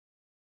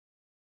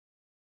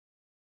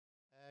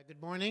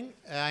Good morning.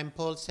 I'm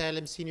Paul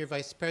Salim, Senior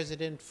Vice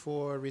President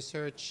for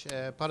Research,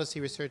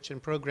 Policy Research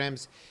and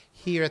Programs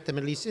here at the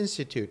Middle East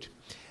Institute.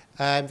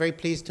 I'm very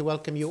pleased to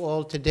welcome you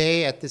all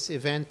today at this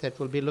event that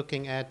will be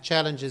looking at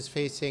challenges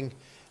facing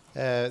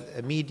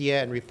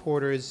media and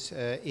reporters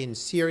in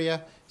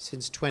Syria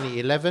since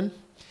 2011.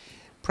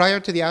 Prior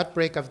to the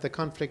outbreak of the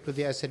conflict with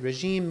the Assad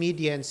regime,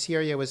 media in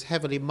Syria was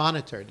heavily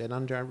monitored and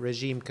under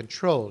regime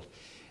control.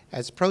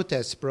 As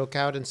protests broke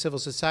out and civil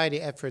society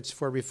efforts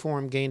for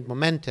reform gained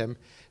momentum,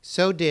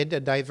 so did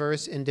a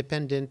diverse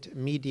independent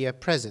media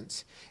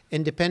presence.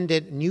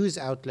 Independent news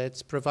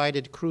outlets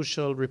provided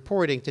crucial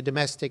reporting to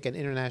domestic and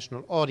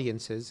international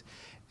audiences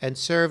and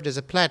served as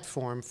a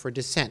platform for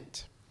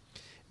dissent.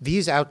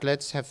 These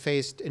outlets have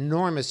faced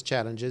enormous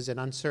challenges and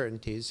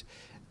uncertainties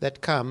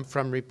that come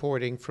from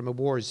reporting from a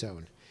war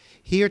zone.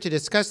 Here to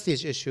discuss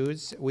these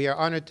issues, we are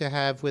honored to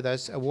have with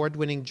us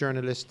award-winning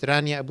journalist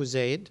Rania Abu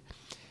Zaid.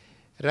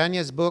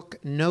 Rania's book,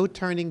 No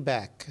Turning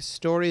Back,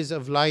 Stories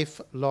of Life,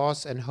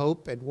 Loss, and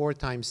Hope in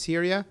Wartime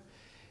Syria,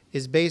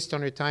 is based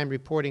on her time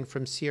reporting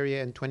from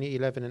Syria in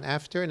 2011 and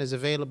after, and is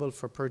available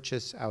for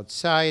purchase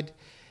outside.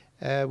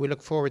 We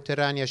look forward to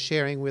Rania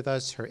sharing with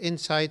us her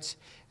insights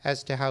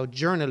as to how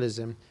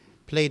journalism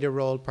played a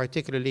role,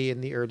 particularly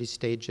in the early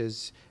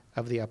stages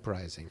of the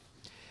uprising.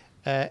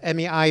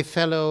 MEI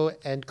Fellow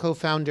and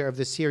co-founder of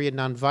the Syrian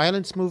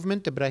Nonviolence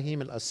Movement,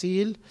 Ibrahim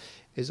Al-Asil,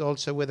 is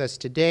also with us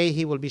today.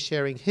 He will be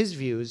sharing his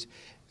views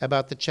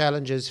about the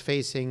challenges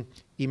facing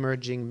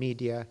emerging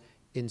media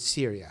in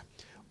Syria.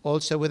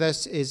 Also with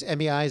us is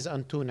MEI's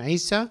Antoun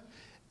Isa.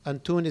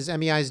 Antoun is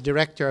MEI's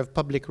Director of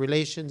Public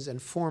Relations and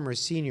former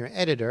senior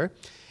editor.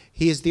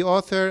 He is the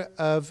author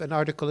of an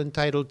article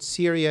entitled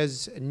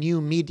Syria's New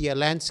Media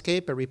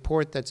Landscape, a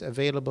report that's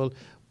available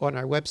on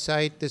our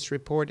website. This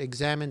report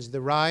examines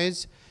the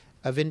rise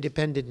of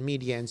independent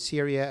media in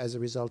Syria as a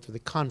result of the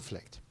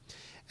conflict.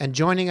 And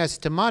joining us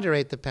to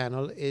moderate the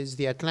panel is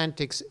The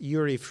Atlantic's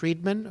Yuri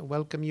Friedman.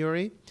 Welcome,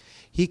 Yuri.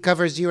 He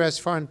covers U.S.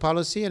 foreign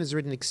policy and has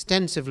written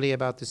extensively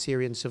about the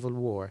Syrian civil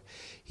war.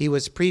 He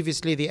was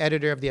previously the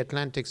editor of The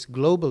Atlantic's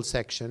Global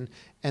section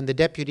and the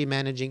deputy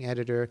managing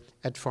editor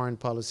at Foreign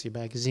Policy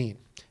magazine.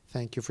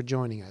 Thank you for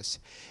joining us.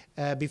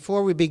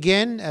 Before we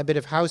begin, a bit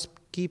of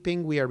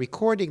housekeeping. We are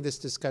recording this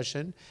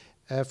discussion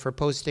for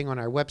posting on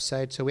our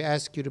website, so we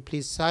ask you to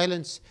please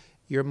silence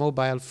your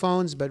mobile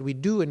phones, but we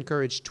do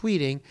encourage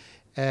tweeting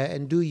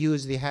and do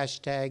use the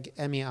hashtag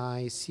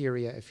MEI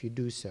Syria if you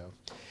do so.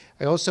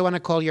 I also want to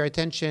call your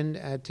attention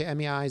to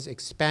MEI's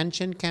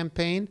expansion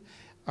campaign,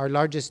 our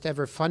largest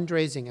ever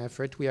fundraising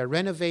effort. We are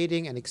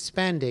renovating and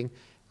expanding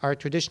our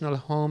traditional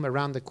home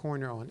around the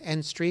corner on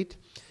N Street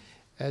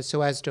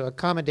so as to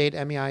accommodate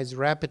MEI's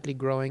rapidly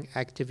growing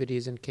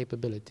activities and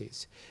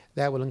capabilities.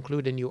 That will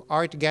include a new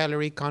art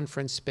gallery,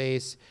 conference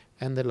space,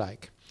 and the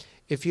like.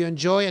 If you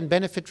enjoy and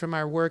benefit from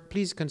our work,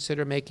 please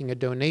consider making a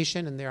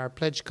donation, and there are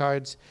pledge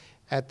cards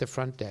at the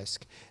front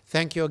desk.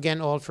 Thank you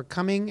again all for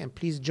coming, and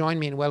please join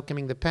me in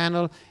welcoming the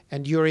panel.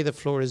 And Yuri, the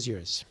floor is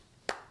yours.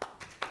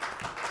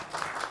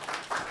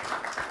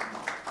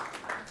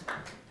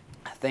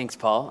 Thanks,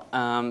 Paul.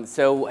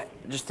 So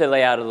just to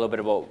lay out a little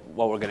bit about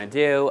what we're going to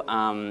do,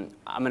 I'm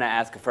going to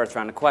ask a first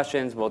round of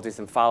questions. We'll do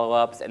some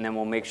follow-ups, and then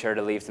we'll make sure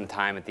to leave some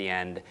time at the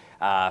end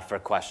for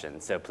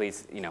questions. So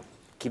please,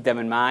 keep them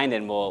in mind,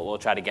 and we'll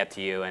try to get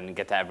to you and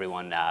get to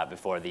everyone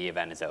before the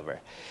event is over.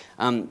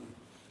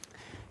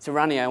 So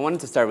Rania, I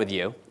wanted to start with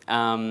you.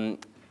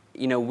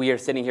 We are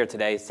sitting here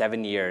today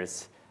 7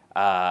 years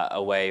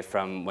away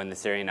from when the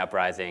Syrian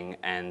uprising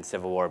and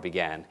civil war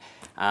began.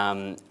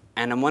 And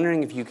I'm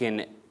wondering if you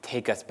can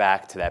take us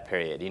back to that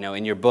period.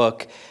 In your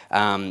book,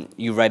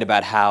 you write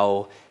about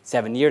how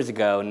 7 years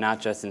ago,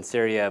 not just in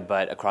Syria,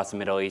 but across the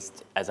Middle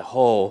East as a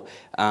whole,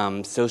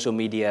 social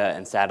media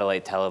and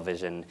satellite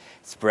television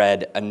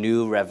spread a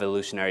new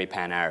revolutionary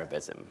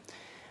pan-Arabism.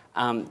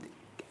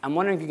 I'm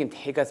wondering if you can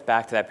take us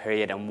back to that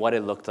period and what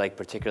it looked like,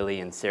 particularly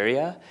in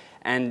Syria.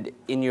 And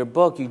in your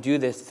book, you do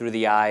this through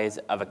the eyes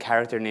of a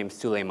character named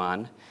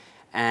Suleiman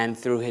and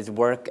through his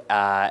work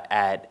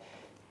at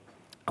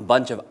a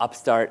bunch of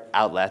upstart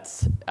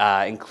outlets,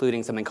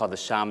 including something called the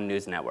Sham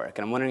News Network.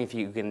 And I'm wondering if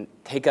you can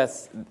take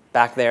us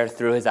back there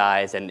through his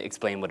eyes and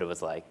explain what it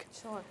was like.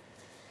 Sure.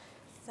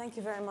 Thank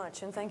you very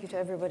much, and thank you to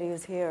everybody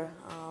who's here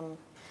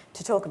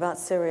to talk about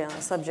Syria,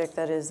 a subject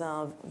that is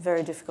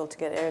very difficult to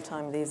get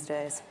airtime these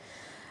days.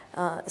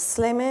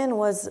 Suleiman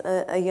was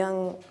a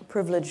young,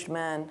 privileged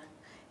man.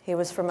 He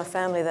was from a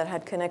family that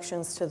had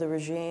connections to the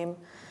regime.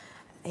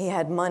 He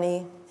had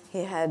money,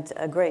 he had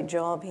a great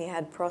job, he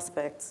had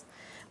prospects.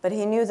 But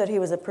he knew that he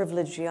was a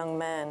privileged young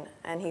man,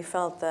 and he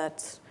felt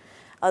that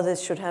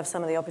others should have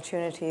some of the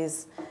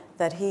opportunities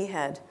that he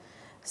had.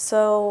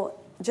 So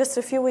just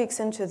a few weeks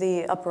into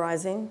the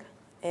uprising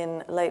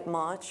in late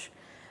March,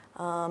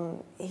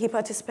 he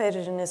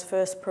participated in his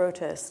first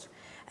protest.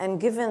 And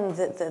given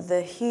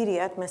the heady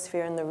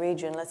atmosphere in the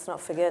region, let's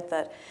not forget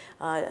that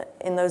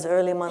in those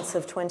early months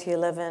of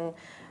 2011,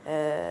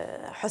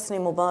 Hosni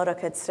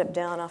Mubarak had stepped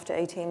down after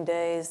 18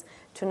 days.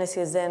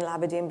 Tunisia's Zain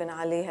al-Abidine bin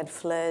Ali had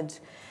fled.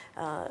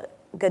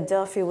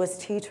 Gaddafi was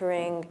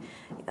teetering.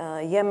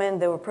 Yemen,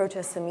 there were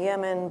protests in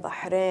Yemen,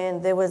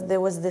 Bahrain. There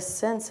was this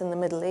sense in the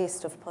Middle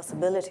East of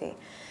possibility.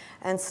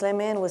 And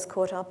Slimane was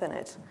caught up in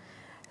it.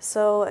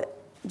 So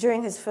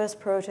during his first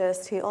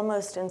protest, he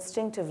almost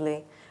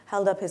instinctively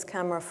held up his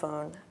camera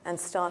phone and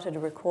started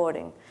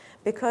recording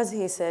because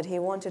he said he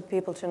wanted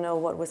people to know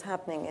what was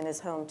happening in his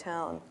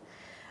hometown.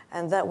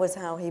 And that was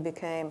how he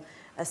became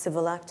a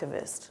civil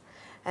activist.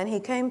 And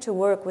he came to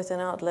work with an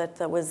outlet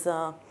that was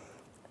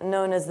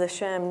known as the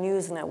Sham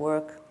News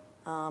Network,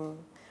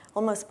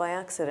 almost by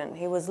accident.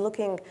 He was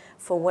looking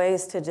for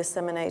ways to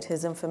disseminate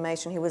his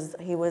information.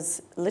 He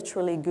was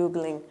literally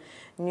Googling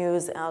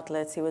news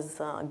outlets. He was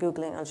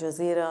Googling Al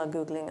Jazeera,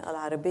 Googling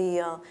Al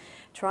Arabiya,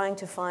 trying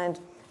to find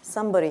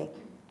somebody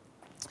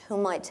who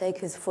might take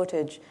his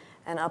footage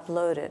and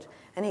upload it.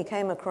 And he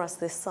came across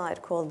this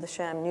site called the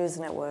Sham News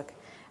Network,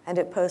 and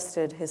it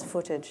posted his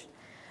footage.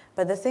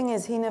 But the thing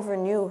is, he never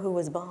knew who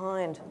was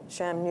behind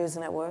Sham News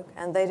Network,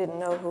 and they didn't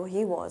know who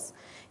he was.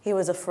 He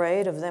was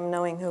afraid of them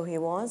knowing who he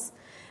was,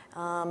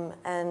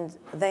 and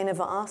they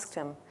never asked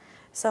him.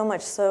 So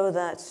much so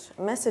that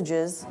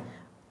messages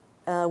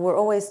were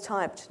always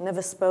typed,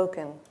 never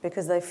spoken,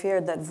 because they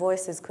feared that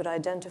voices could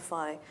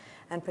identify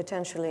and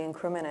potentially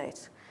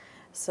incriminate.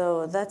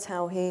 So that's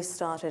how he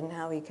started and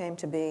how he came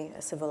to be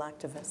a civil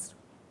activist.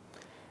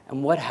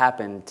 And what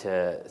happened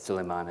to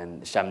Suleiman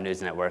and Sham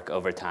News Network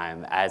over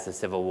time as the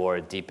civil war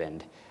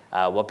deepened?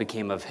 What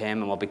became of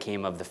him and what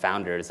became of the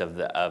founders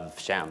of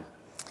Sham?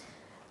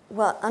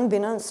 Well,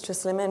 unbeknownst to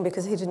Slimane,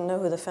 because he didn't know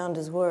who the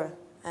founders were.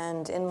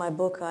 And in my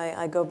book,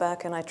 I go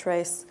back and I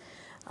trace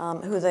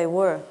who they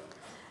were.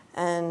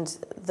 And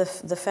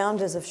the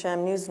founders of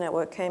Sham News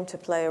Network came to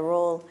play a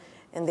role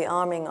in the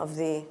arming of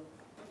the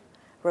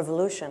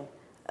revolution,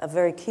 a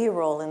very key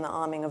role in the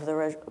arming of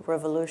the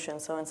revolution.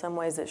 So in some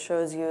ways, it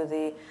shows you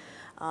the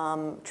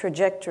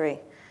trajectory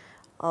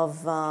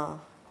of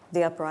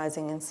the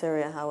uprising in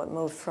Syria, how it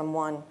moved from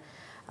one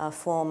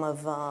form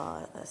of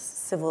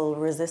civil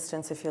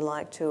resistance, if you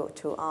like,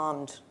 to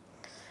armed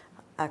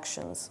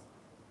actions.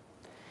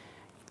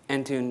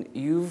 Antoon,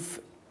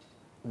 you've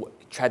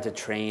tried to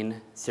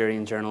train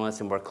Syrian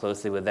journalists and work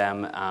closely with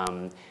them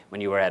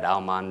when you were at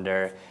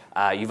Al-Mandar.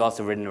 You've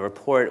also written a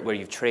report where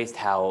you've traced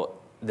how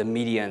the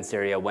media in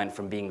Syria went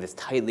from being this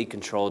tightly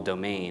controlled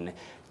domain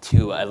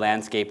to a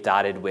landscape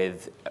dotted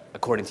with,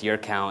 according to your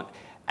count,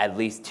 at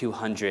least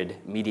 200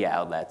 media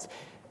outlets.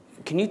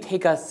 Can you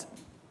take us,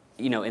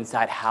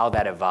 inside how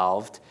that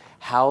evolved?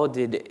 How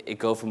did it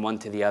go from one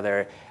to the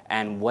other?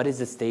 And what is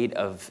the state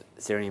of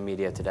Syrian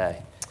media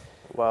today?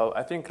 Well,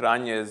 I think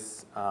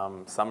Ranya's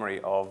summary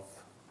of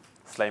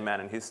Slimane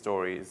and his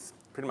story is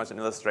pretty much an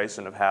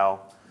illustration of how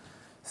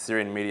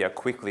Syrian media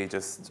quickly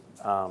just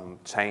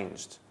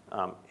changed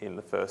in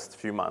the first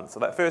few months. So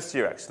that first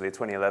year, actually,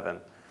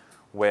 2011,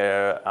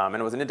 where, and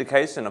it was an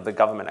indication of the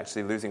government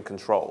actually losing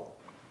control.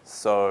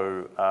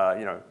 So,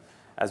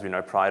 as we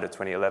know, prior to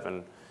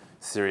 2011,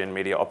 Syrian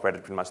media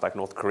operated pretty much like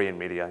North Korean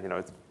media.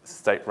 It's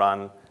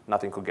state-run,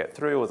 nothing could get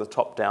through. It was a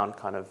top-down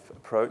kind of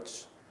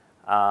approach.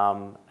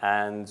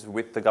 And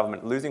with the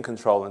government losing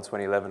control in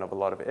 2011 of a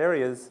lot of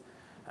areas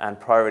and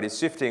priorities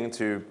shifting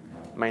to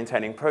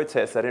maintaining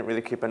protests, they didn't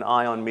really keep an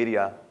eye on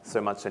media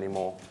so much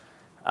anymore.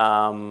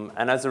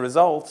 And as a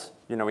result,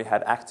 we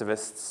had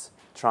activists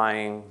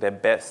trying their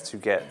best to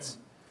get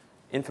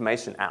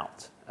information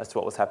out as to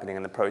what was happening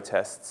in the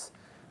protests.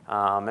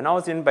 And I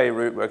was in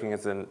Beirut working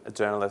as a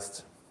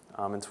journalist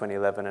in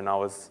 2011, and I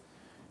was,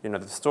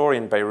 the story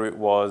in Beirut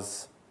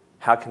was,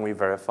 how can we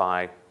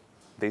verify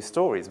these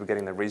stories? We're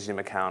getting the regime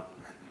account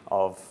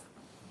of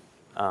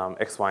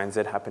X, Y, and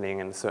Z happening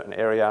in a certain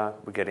area.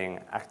 We're getting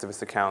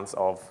activist accounts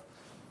of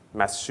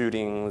mass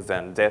shootings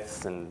and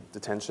deaths and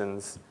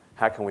detentions.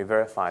 How can we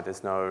verify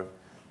there's no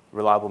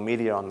reliable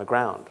media on the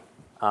ground?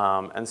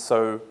 And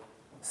so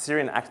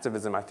Syrian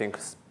activism, I think,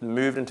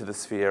 moved into the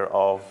sphere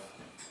of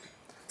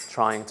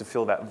trying to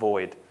fill that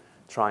void,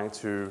 trying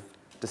to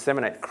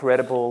disseminate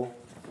credible,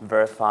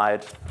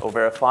 verified, or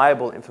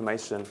verifiable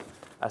information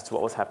as to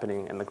what was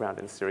happening in the ground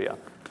in Syria.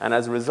 And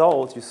as a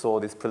result, you saw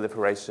this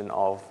proliferation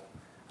of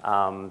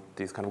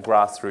these kind of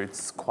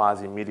grassroots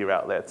quasi-media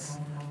outlets,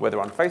 whether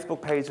on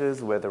Facebook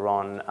pages, whether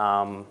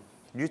on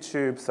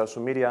YouTube,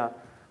 social media.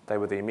 They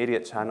were the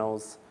immediate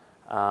channels.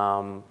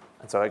 And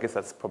so I guess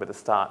that's probably the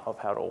start of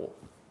how it all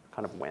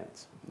kind of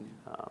went.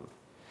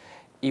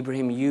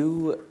 Ibrahim,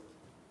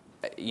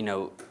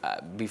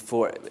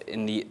 before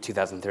in the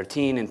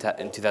 2013 and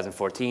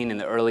 2014, in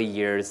the early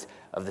years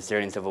of the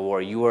Syrian civil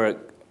war, you were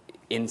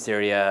in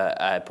Syria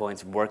at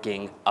points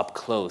working up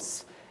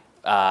close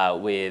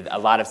with a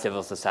lot of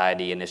civil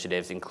society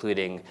initiatives,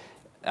 including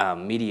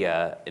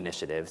media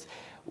initiatives.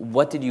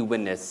 What did you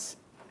witness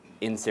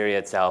in Syria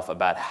itself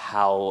about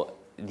how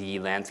the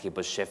landscape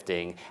was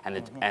shifting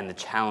and the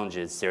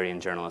challenges Syrian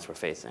journalists were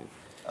facing?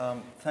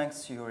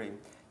 Thanks, Yuri.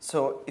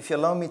 So if you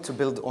allow me to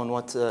build on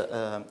what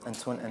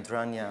Antoon and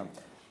Rania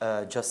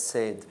just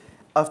said,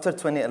 after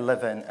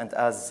 2011, and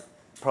as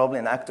probably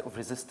an act of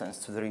resistance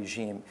to the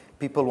regime,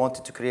 people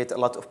wanted to create a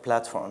lot of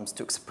platforms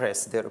to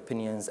express their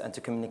opinions and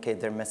to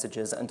communicate their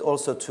messages, and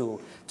also to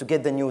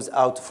get the news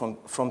out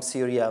from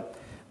Syria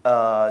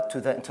to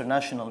the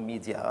international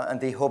media. And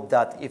they hope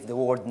that if the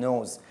world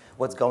knows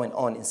what's going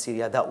on in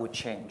Syria, that would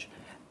change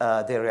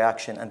their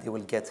reaction and they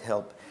will get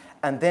help.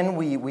 And then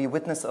we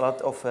witnessed a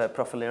lot of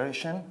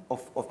proliferation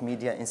of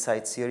media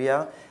inside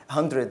Syria,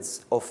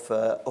 hundreds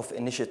of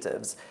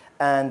initiatives.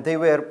 And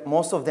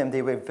most of them,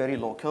 they were very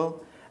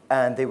local,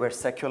 and they were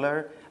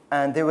secular,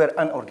 and they were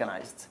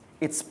unorganized.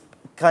 It's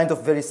kind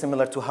of very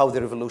similar to how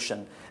the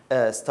revolution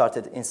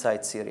started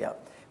inside Syria.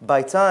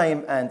 By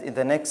time, and in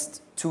the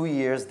next 2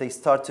 years, they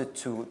started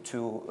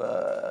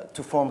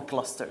to form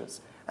clusters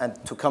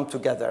and to come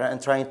together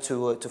and trying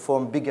to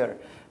form bigger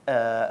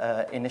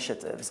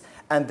initiatives.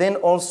 And then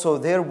also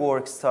their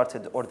work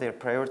started, or their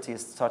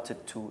priorities started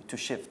to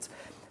shift.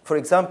 For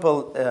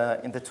example,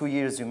 in the 2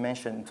 years you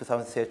mentioned,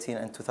 2013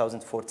 and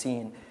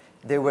 2014,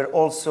 there were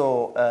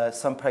also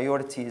some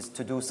priorities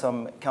to do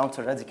some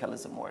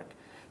counter-radicalism work.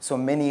 So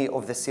many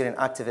of the Syrian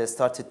activists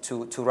started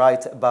to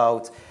write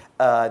about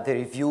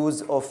their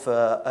views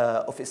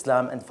of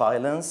Islam and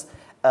violence,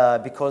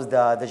 because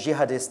the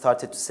jihadists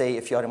started to say,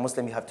 if you are a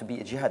Muslim, you have to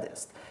be a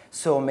jihadist.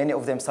 So many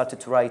of them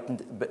started to write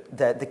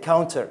the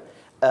counter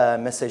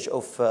message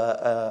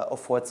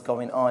of what's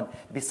going on,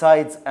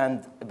 besides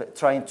and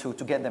trying to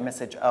get the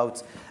message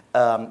out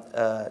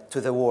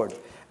to the world.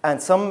 And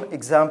some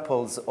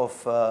examples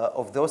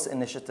of those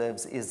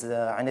initiatives is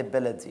Ainab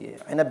Baladi.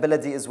 Ainab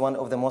Baladi is one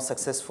of the most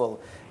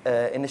successful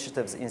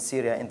initiatives in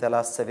Syria in the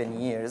last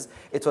 7 years.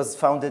 It was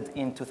founded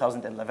in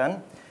 2011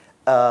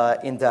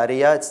 in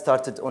Daraa. It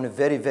started on a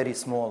very, very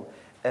small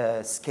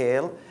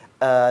scale.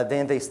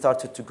 Then they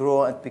started to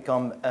grow and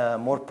become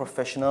more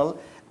professional.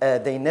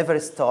 They never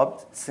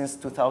stopped since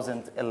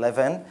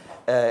 2011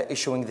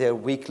 issuing their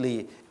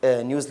weekly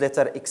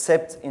newsletter,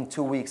 except in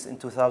 2 weeks in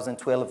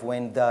 2012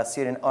 when the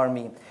Syrian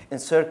army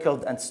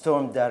encircled and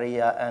stormed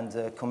Daraa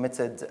and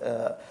committed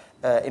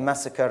a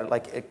massacre,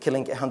 like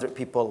killing 100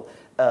 people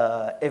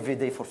every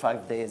day for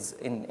 5 days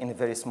in a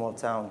very small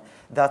town.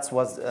 That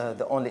was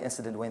the only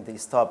incident when they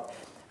stopped.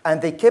 And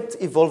they kept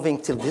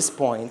evolving till this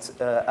point,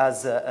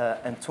 as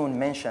Antoon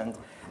mentioned.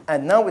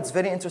 And now it's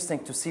very interesting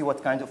to see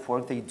what kind of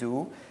work they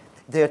do.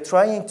 They're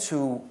trying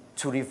to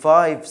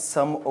revive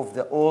some of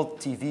the old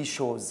TV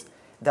shows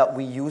that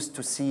we used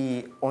to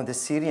see on the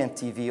Syrian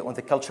TV, on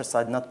the culture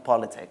side, not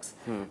politics.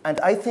 And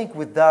I think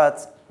with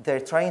that,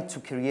 they're trying to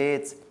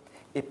create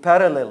a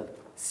parallel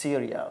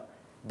Syria,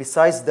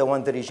 besides the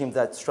one the regime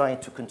that's trying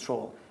to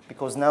control.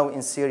 Because now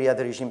in Syria,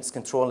 the regime is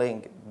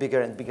controlling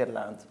bigger and bigger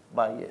land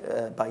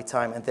by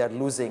time, and they're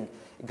losing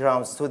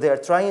ground. So they're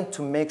trying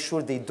to make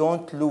sure they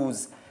don't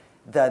lose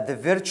the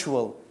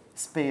virtual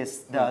space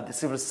that the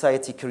civil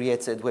society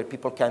created, where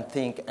people can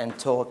think and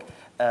talk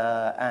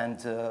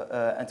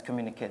and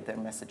communicate their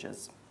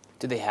messages.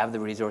 Do they have the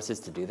resources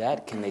to do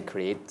that? Can they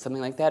create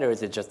something like that, or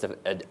is it just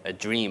a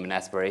dream, an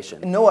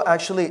aspiration? No,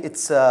 actually,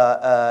 it's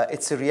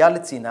a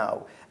reality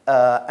now.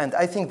 And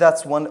I think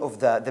that's one of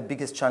the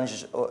biggest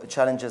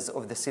challenges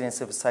of the Syrian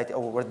civil society,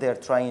 or what they're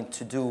trying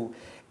to do,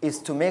 is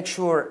to make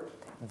sure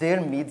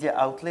their media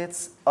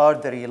outlets are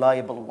the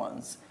reliable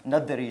ones,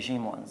 not the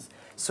regime ones.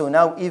 So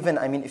now even,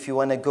 I mean, if you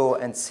want to go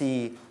and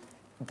see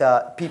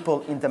the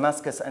people in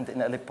Damascus and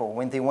in Aleppo,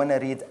 when they want to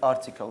read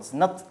articles,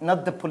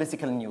 not the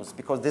political news,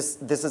 because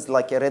this is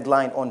like a red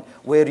line on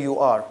where you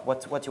are,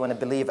 what you want to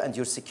believe and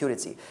your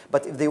security.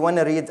 But if they want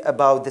to read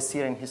about the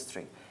Syrian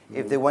history,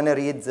 if they want to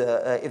read,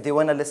 if they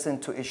want to listen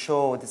to a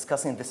show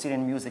discussing the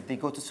Syrian music, they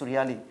go to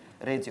Syriali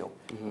radio,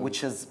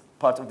 which is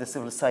part of the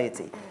civil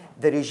society.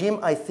 The regime,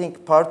 I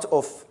think, part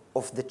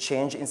of the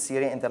change in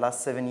Syria in the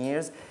last 7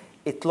 years,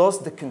 it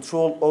lost the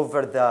control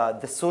over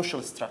the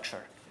social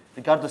structure,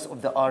 regardless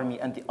of the army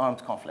and the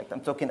armed conflict.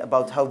 I'm talking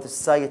about how the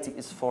society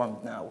is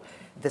formed now.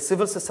 The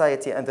civil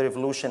society and the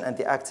revolution and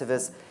the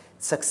activists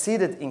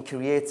succeeded in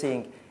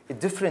creating a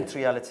different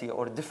reality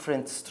or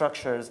different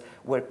structures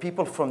where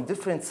people from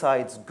different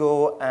sides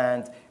go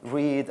and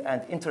read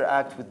and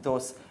interact with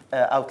those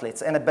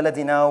outlets. And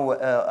Baladi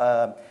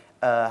now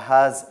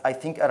has, I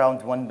think,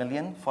 around 1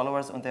 million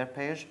followers on their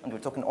page, and we're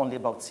talking only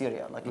about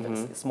Syria, like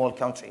it's a small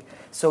country.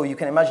 So you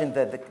can imagine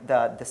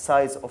the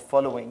size of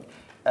following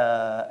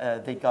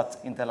they got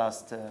in the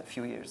last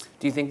few years.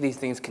 Do you think these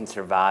things can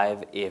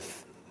survive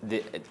if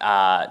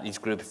these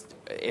groups,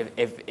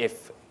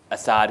 if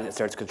Assad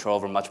starts control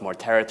over much more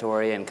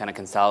territory and kind of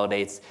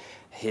consolidates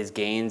his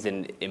gains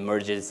and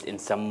emerges in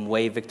some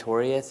way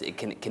victorious?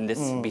 Can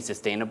this be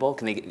sustainable?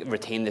 Can they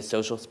retain this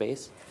social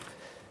space?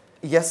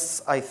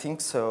 Yes, I think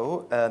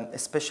so,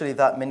 especially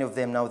that many of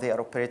them now, they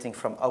are operating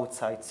from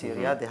outside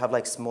Syria. They have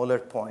like smaller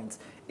points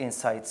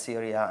inside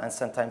Syria, and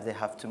sometimes they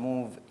have to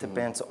move,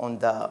 depends on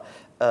the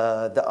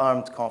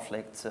armed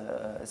conflict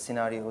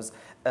scenarios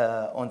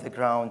on the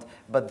ground.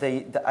 But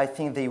I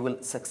think they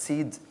will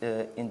succeed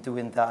in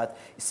doing that,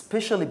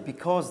 especially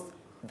because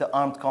the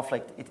armed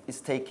conflict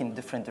is taking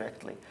different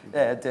trajectory.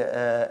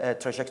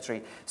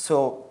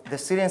 So the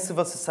Syrian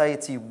civil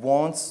society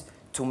wants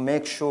to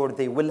make sure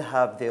they will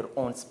have their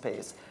own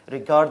space,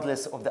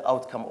 regardless of the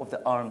outcome of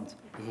the armed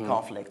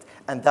conflict.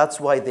 And that's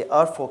why they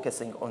are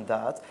focusing on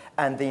that.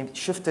 And they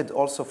shifted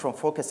also from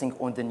focusing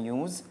on the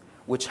news,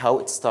 which how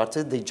it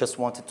started, they just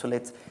wanted to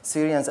let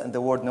Syrians and the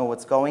world know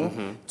what's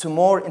going, to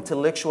more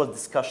intellectual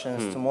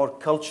discussions, to more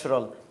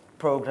cultural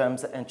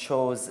programs and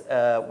shows,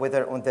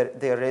 whether on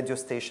their radio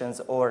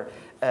stations or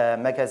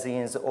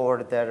magazines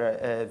or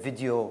their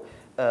video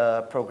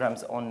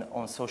programs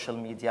on social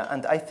media.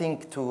 And I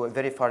think to a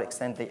very far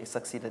extent, they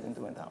succeeded in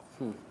doing that.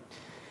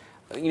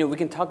 You know, we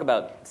can talk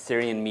about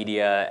Syrian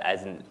media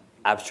as an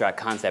abstract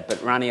concept, but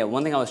Rania,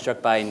 one thing I was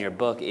struck by in your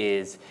book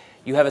is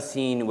you have a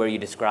scene where you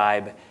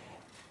describe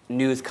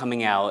news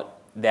coming out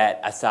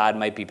that Assad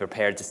might be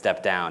prepared to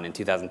step down in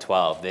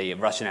 2012. The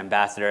Russian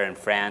ambassador in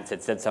France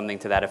had said something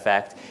to that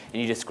effect.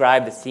 And you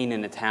describe the scene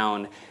in a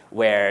town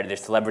where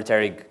there's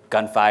celebratory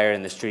gunfire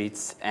in the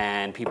streets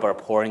and people are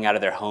pouring out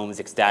of their homes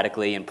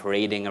ecstatically and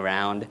parading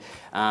around.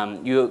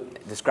 You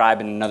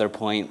describe in another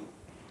point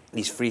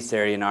these Free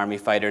Syrian Army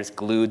fighters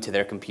glued to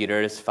their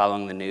computers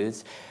following the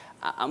news.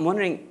 I'm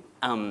wondering,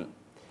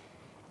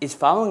 is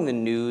following the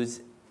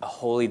news a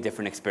wholly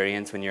different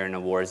experience when you're in a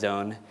war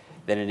zone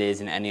than it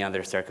is in any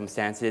other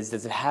circumstances?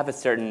 Does it have a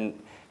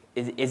certain,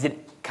 is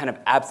it kind of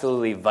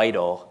absolutely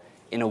vital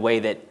in a way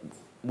that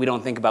we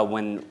don't think about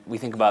when we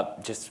think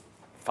about just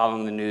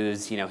following the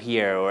news, you know,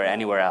 here or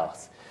anywhere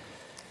else?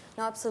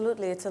 No,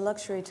 absolutely. It's a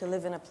luxury to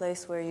live in a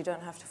place where you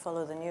don't have to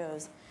follow the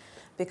news,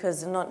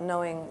 because not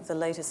knowing the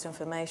latest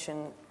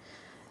information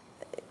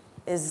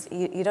is,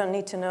 you don't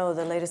need to know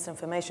the latest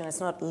information.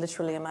 It's not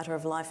literally a matter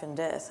of life and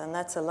death, and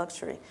that's a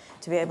luxury,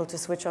 to be able to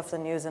switch off the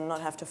news and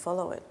not have to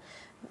follow it.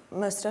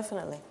 Most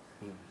definitely.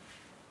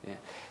 Yeah.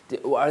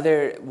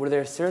 Were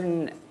there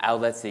certain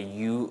outlets that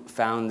you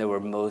found that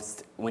were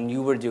most, when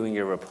you were doing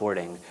your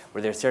reporting,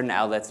 were there certain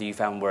outlets that you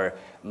found were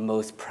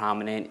most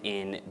prominent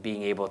in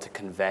being able to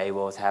convey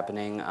what was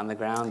happening on the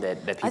ground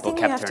that people kept turning to? I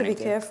think we have to be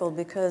careful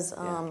because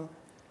an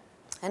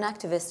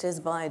activist is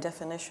by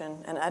definition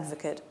an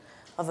advocate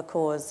of a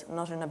cause,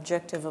 not an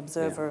objective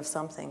observer of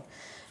something.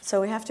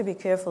 So we have to be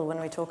careful when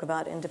we talk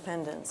about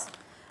independence,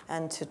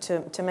 and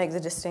to make the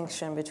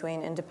distinction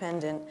between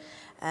independent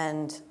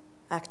and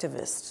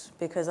activist,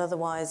 because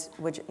otherwise,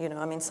 you know,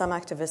 I mean, some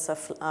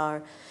activists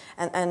are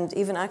and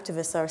even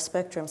activists are a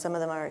spectrum. Some of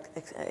them are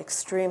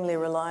extremely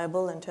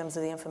reliable in terms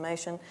of the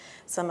information.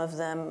 Some of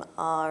them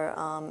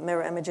are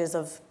mirror images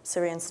of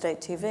Syrian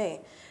state TV,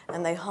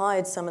 and they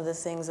hide some of the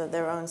things that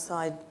their own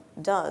side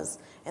does,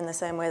 in the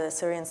same way that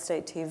Syrian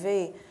state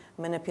TV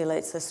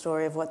manipulates the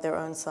story of what their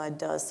own side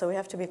does. So we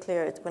have to be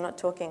clear, we're not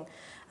talking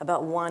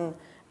about one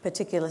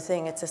particular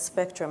thing. It's a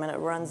spectrum, and it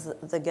runs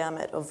the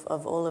gamut of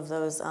all of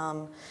those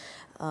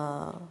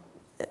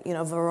you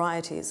know,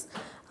 varieties.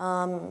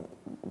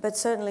 But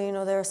certainly, you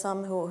know, there are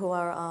some who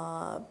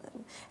are,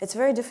 it's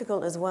very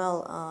difficult as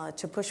well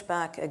to push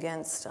back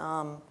against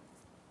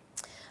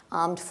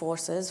armed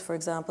forces, for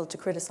example, to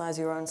criticize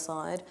your own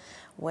side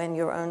when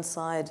your own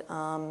side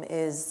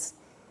is,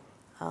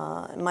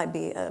 might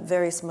be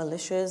various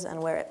militias,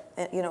 and where,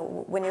 you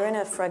know, when you're in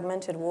a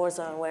fragmented war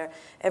zone where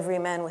every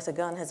man with a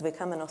gun has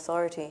become an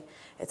authority,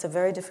 it's a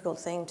very difficult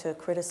thing to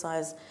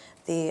criticize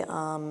the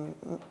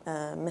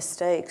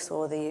mistakes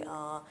or the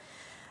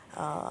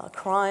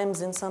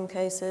crimes, in some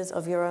cases,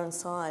 of your own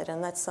side.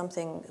 And that's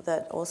something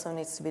that also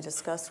needs to be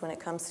discussed when it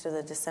comes to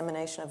the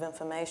dissemination of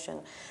information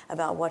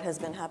about what has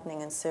been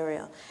happening in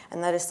Syria.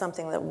 And that is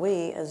something that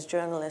we, as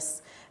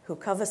journalists who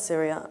cover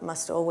Syria,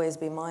 must always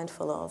be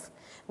mindful of.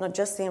 Not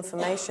just the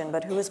information,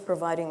 but who is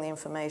providing the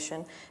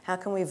information, how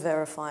can we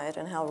verify it,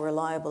 and how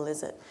reliable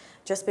is it?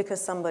 Just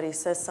because somebody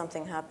says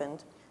something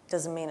happened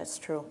doesn't mean it's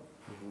true.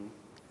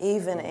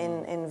 Even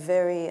in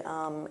very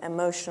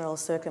emotional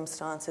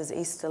circumstances,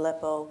 East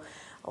Aleppo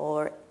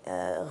or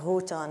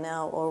Ghouta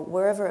now, or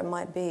wherever it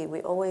might be,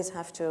 we always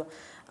have to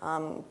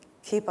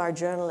keep our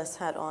journalist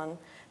hat on,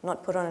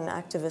 not put on an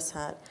activist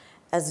hat,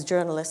 as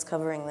journalists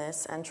covering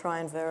this, and try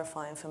and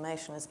verify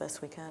information as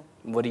best we can.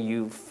 What do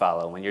you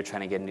follow when you're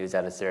trying to get news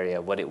out of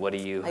Syria? What do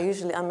you?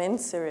 I'm in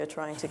Syria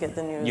trying to get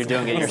the news. You're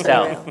doing it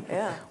yourself.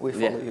 Yeah. We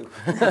follow you.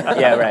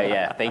 Yeah, right,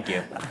 yeah. Thank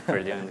you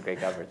for doing the great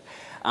coverage.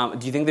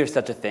 Do you think there's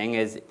such a thing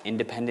as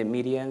independent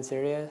media in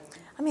Syria?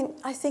 I mean,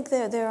 I think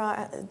there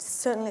are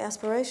certainly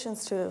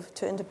aspirations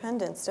to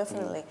independence,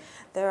 definitely.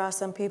 There are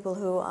some people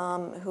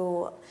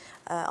who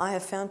I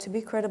have found to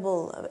be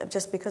credible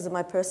just because of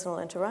my personal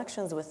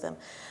interactions with them.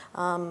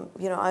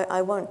 You know,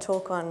 I won't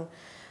talk on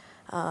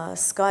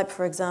Skype,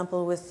 for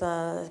example, with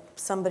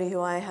somebody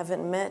who I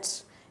haven't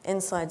met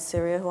inside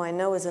Syria, who I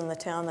know is in the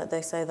town that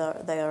they say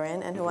they are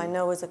in, and who I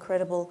know is a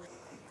credible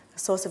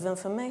source of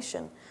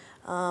information.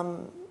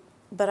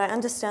 But I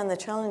understand the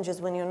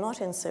challenges when you're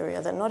not in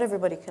Syria, that not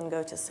everybody can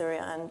go to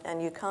Syria,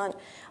 and you can't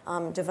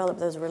develop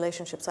those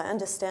relationships. I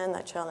understand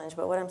that challenge,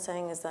 but what I'm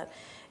saying is that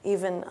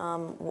even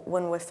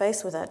when we're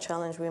faced with that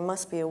challenge, we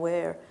must be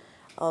aware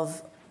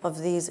of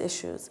these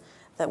issues.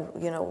 that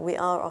we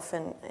are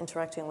often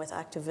interacting with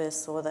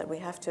activists, or that we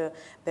have to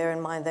bear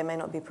in mind they may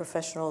not be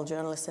professional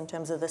journalists in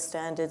terms of the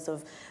standards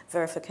of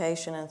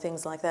verification and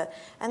things like that.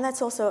 And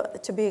that's also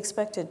to be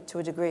expected to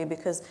a degree,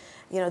 because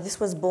this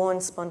was born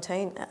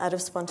out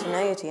of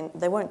spontaneity.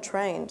 They weren't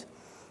trained.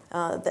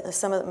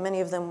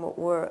 Many of them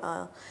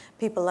were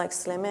people like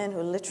Sleiman,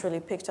 who literally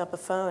picked up a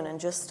phone and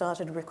just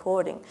started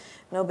recording.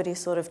 Nobody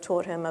sort of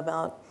taught him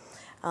about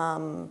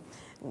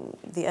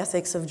the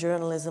ethics of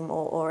journalism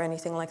or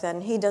anything like that.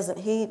 And he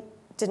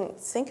didn't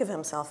think of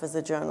himself as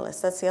a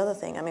journalist. That's the other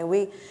thing. I mean,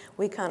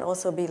 we can't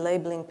also be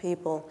labeling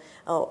people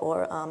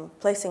or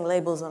placing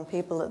labels on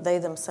people that they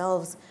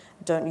themselves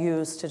don't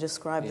use to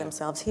describe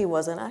themselves. He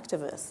was an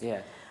activist.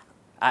 Yeah.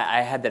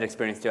 I had that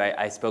experience too.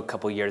 I spoke a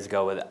couple years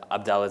ago with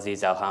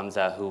Abdelaziz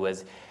Al-Hamza, who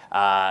was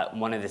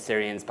one of the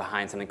Syrians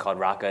behind something called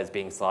Raqqa is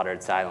being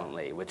slaughtered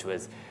silently, which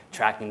was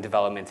tracking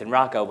developments in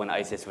Raqqa when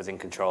ISIS was in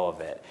control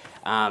of it.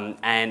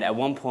 And at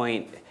one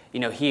point,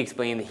 he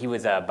explained that he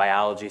was a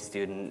biology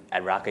student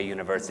at Raqqa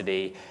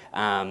University,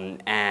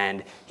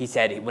 and he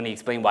said, when he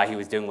explained why he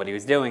was doing what he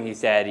was doing, he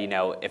said,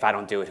 if I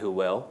don't do it, who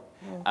will?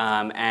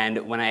 And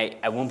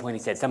at one point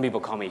he said, some people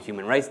call me a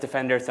human rights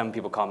defender, some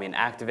people call me an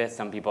activist,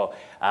 some people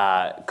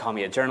call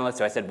me a journalist.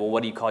 So I said, well,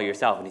 what do you call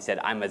yourself? And he said,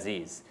 I'm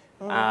Aziz.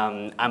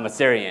 I'm a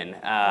Syrian,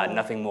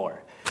 nothing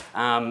more.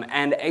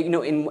 And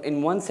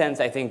in one sense,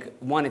 I think,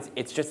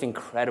 it's just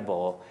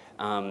incredible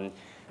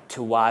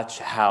to watch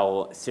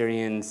how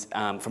Syrians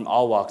from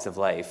all walks of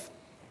life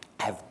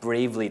have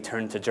bravely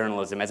turned to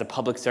journalism as a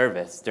public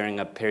service during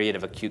a period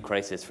of acute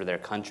crisis for their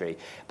country.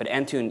 But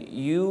Antoon,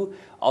 you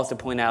also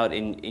point out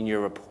in your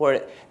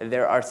report that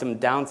there are some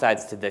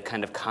downsides to the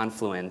kind of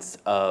confluence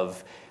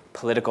of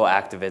political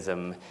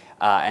activism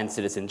and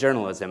citizen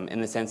journalism,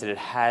 in the sense that it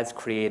has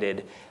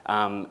created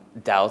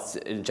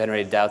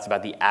generated doubts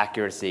about the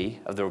accuracy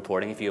of the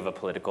reporting. If you have a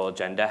political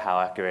agenda, how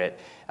accurate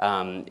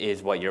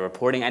is what you're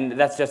reporting? And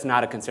that's just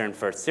not a concern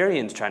for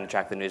Syrians trying to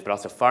track the news, but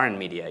also foreign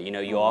media.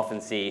 You often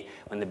see,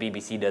 when the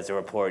BBC does a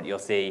report, you'll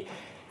see,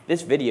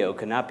 this video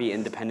could not be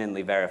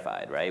independently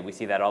verified, right? We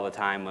see that all the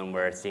time when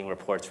we're seeing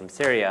reports from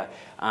Syria.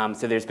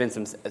 So there's been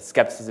some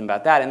skepticism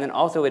about that. And then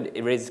also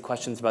it raises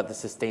questions about the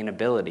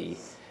sustainability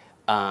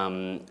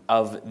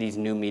of these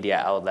new media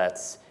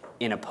outlets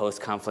in a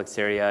post-conflict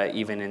Syria,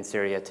 even in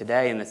Syria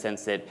today, in the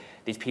sense that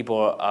these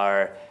people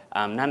are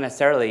not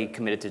necessarily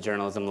committed to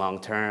journalism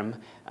long-term.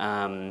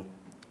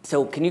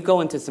 So can you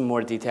go into some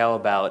more detail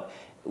about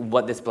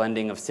what this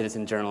blending of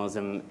citizen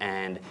journalism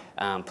and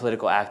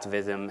political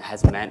activism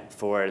has meant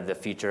for the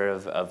future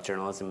of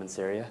journalism in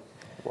Syria?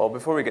 Well,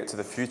 before we get to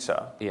the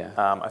future,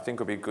 I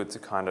think it would be good to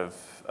kind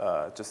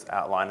of just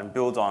outline and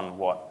build on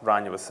what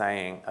Rania was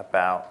saying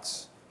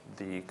about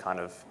the kind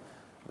of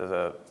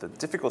the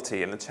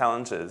difficulty and the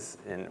challenges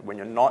when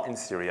you're not in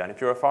Syria. And if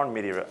you're a foreign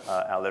media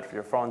outlet, if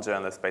you're a foreign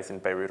journalist based in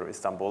Beirut or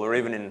Istanbul, or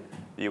even in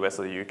the US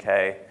or the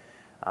UK,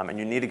 and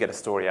you need to get a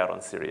story out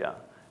on Syria,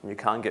 and you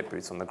can't get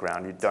boots on the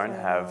ground, you don't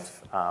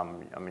have,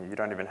 you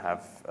don't even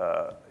have,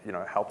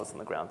 helpers on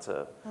the ground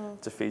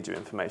to feed you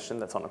information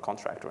that's on a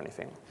contract or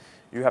anything.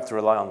 You have to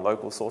rely on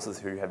local sources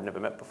who you have never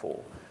met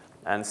before.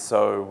 And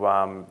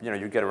so,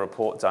 you get a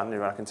report done.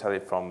 I can tell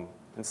you from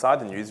inside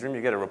the newsroom,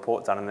 you get a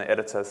report done, and the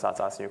editor starts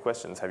asking you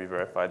questions. Have you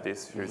verified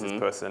this? Who's this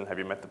person? Have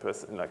you met the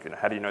person?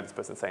 How do you know this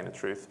person's saying the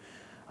truth?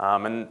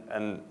 And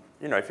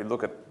if you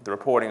look at the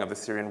reporting of the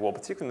Syrian war,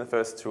 particularly in the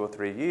first 2 or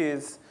 3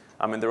 years,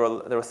 there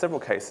were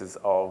several cases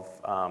of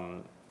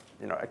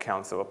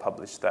accounts that were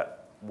published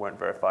that weren't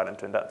verified and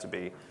turned out to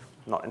be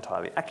not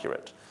entirely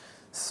accurate.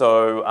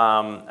 So,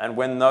 and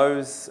when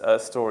those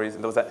stories,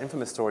 and there was that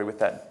infamous story with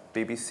that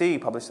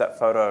BBC published that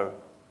photo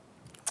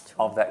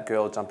of that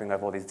girl jumping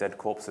over all these dead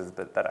corpses,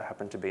 but that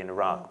happened to be in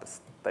Iraq, but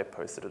they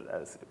posted it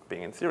as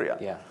being in Syria.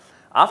 Yeah.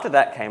 After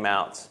that came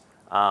out,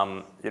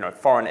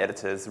 foreign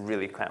editors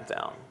really clamped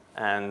down,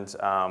 and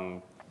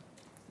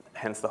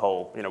hence the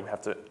whole, we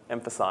have to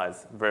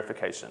emphasize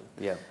verification.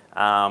 Yeah.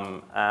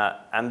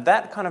 And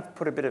that kind of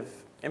put a bit of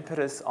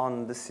impetus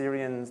on the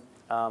Syrian,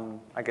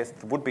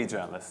 the would-be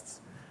journalists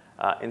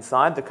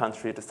inside the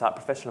country to start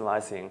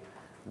professionalizing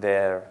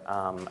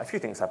a few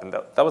things happened.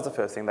 That was the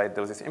first thing. There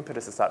was this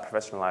impetus to start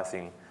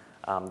professionalizing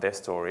their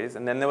stories.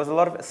 And then there was a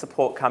lot of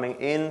support coming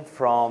in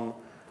from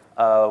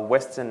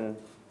Western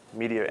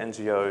media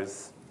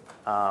NGOs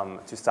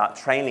to start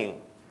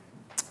training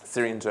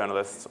Syrian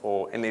journalists,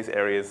 or in these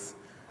areas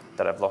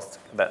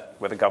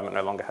where the government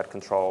no longer had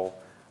control,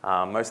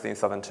 mostly in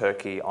southern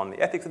Turkey, on the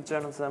ethics of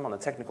journalism, on the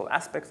technical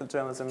aspects of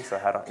journalism, so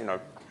how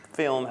to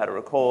film, how to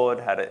record,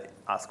 how to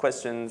ask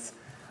questions.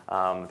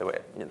 There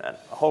were a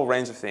whole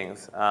range of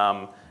things.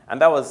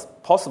 And that was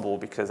possible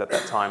because at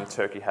that time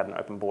Turkey had an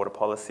open border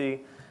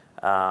policy,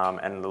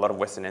 and a lot of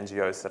Western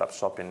NGOs set up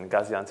shop in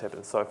Gaziantep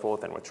and so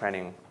forth, and were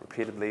training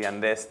repeatedly,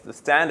 and the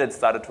standards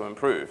started to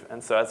improve.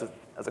 And so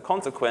as a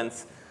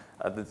consequence,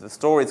 the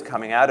stories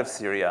coming out of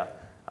Syria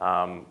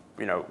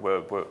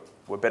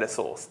were better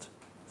sourced,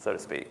 so to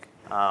speak.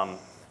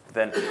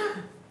 Then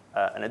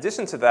in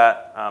addition to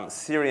that,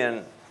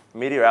 Syrian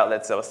media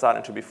outlets that were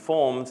starting to be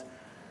formed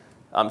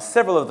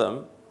several of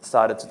them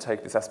started to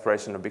take this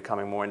aspiration of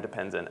becoming more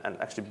independent and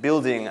actually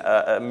building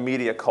a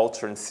media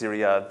culture in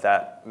Syria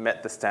that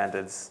met the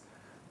standards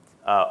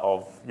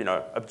of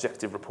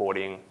objective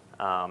reporting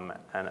and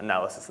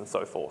analysis and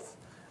so forth.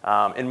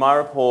 In my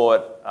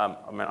report,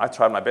 I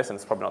tried my best, and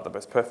it's probably not the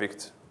most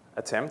perfect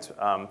attempt,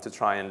 to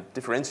try and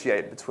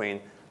differentiate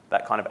between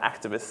that kind of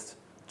activist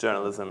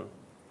journalism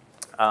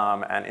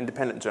and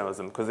independent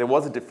journalism, because there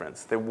was a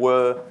difference. There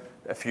were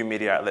a few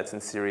media outlets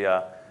in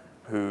Syria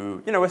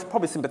who, were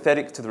probably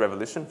sympathetic to the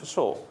revolution for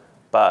sure,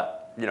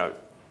 but,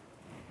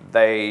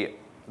 they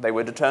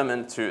were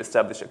determined to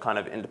establish a kind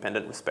of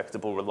independent,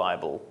 respectable,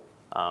 reliable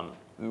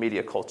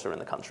media culture in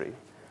the country,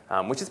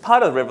 which is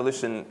part of the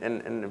revolution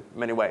in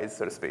many ways,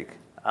 so to speak.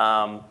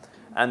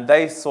 And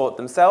they sought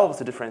themselves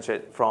to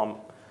differentiate from,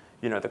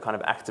 the kind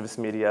of activist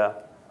media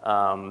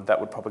that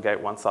would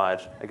propagate one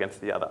side against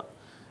the other.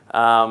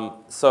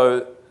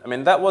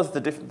 That was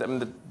the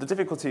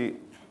difficulty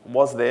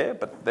was there,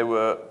 but there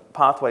were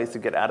pathways to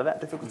get out of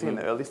that difficulty in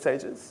the early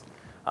stages.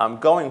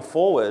 Going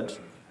forward,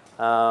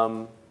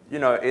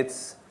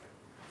 it's,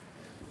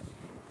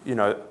 in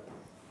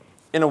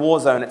a war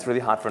zone, it's really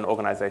hard for an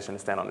organization to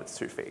stand on its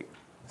 2 feet.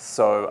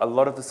 So a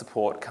lot of the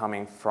support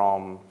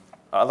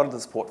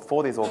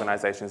for these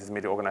organizations, these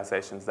media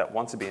organizations that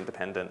want to be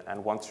independent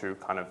and want to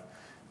kind of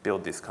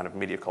build this kind of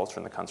media culture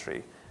in the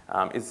country,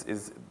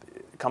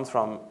 comes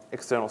from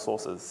external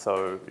sources.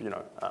 So,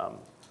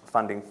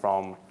 funding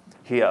from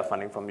here,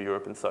 funding from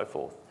Europe and so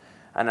forth.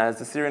 And as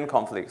the Syrian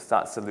conflict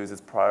starts to lose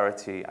its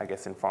priority, I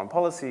guess, in foreign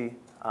policy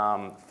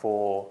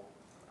for,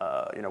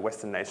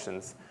 Western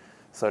nations,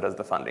 so does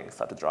the funding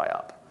start to dry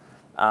up.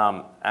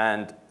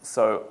 And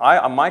so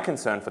my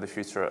concern for the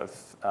future of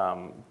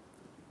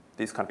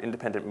this kind of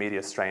independent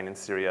media strain in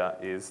Syria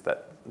is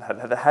that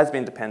has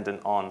been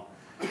dependent on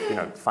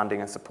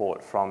funding and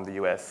support from the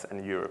US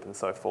and Europe and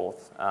so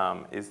forth,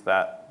 is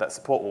that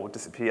support will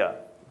disappear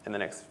in the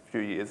next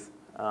few years.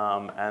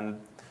 And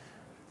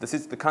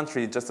the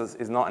country just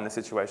is not in a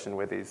situation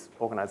where these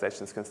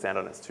organizations can stand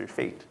on its 2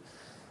 feet.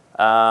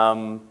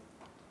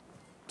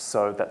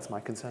 So that's my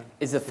concern.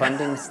 Is the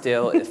funding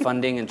still,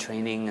 funding and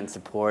training and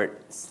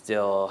support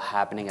still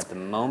happening at the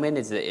moment?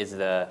 Is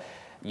the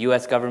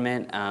U.S.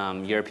 government,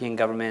 European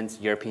governments,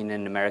 European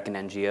and American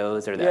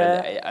NGOs, are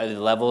the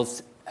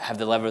levels, have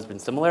the levels been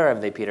similar, or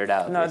have they petered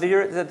out? No,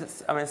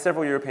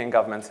 several European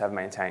governments have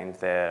maintained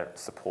their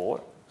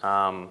support.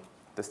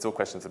 There's still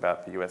questions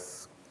about the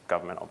U.S.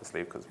 government,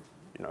 obviously, because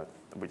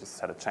we just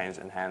had a change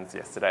in hands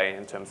yesterday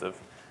in terms of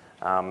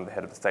the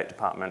head of the State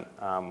Department.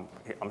 I'm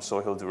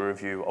sure he'll do a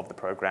review of the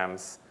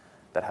programs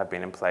that have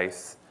been in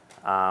place.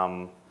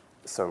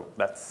 So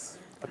that's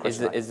a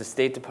question. Is the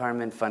State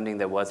Department funding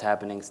that was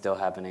happening still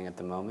happening at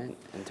the moment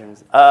in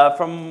terms of?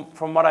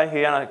 From what I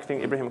hear, and I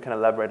think Ibrahim can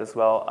elaborate as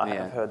well, I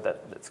have heard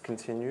that it's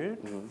continued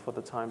for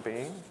the time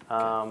being.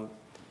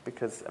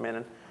 Because,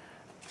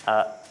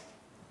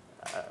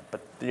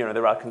 but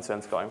there are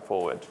concerns going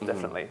forward,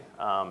 definitely,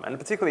 and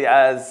particularly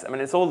as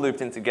it's all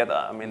looped in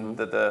together.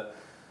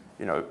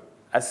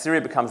 As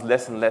Syria becomes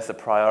less and less a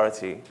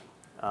priority,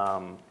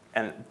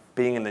 and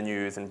being in the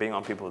news and being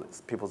on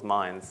people's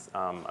minds,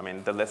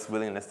 the less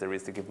willingness there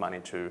is to give money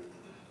to,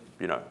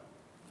 the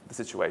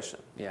situation.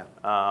 Yeah.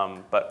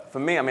 But for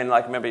me,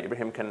 maybe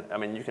Ibrahim can,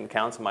 you can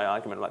counter my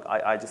argument.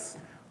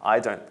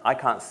 I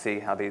can't see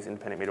how these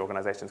independent media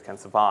organizations can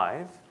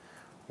survive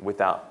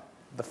without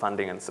the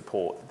funding and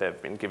support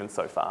they've been given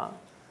so far,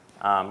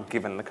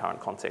 given the current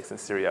context in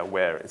Syria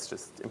where it's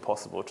just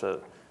impossible to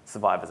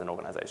survive as an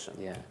organization.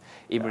 Yeah.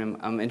 Ibrahim,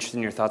 I'm interested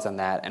in your thoughts on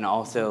that. And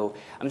also,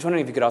 I'm just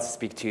wondering if you could also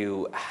speak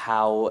to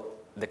how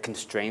the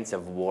constraints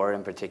of war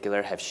in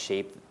particular have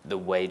shaped the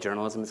way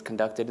journalism is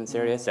conducted in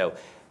Syria. So,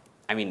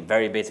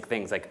 very basic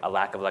things like a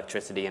lack of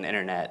electricity and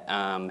internet,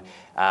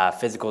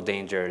 physical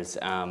dangers,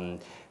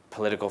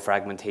 political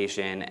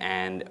fragmentation,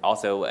 and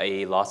also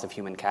a loss of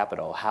human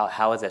capital.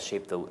 How has that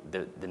shaped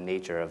the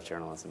nature of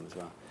journalism as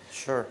well?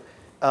 Sure.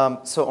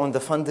 So on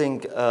the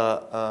funding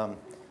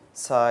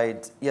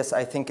side, yes,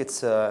 I think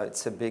it's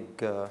a big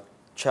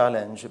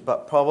challenge,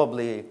 but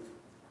probably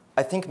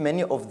I think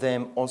many of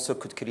them also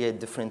could create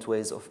different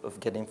ways of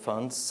getting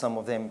funds. Some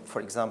of them, for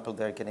example,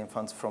 they're getting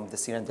funds from the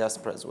Syrian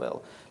diaspora as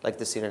well, like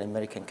the Syrian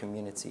American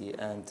community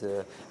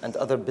and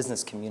other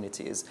business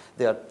communities.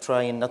 They are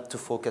trying not to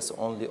focus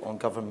only on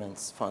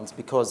government's funds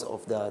because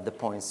of the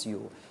points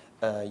you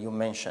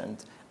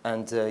mentioned.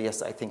 And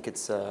yes, I think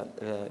it's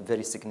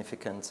very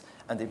significant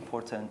and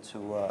important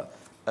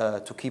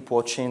to keep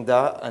watching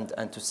that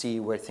and to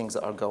see where things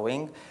are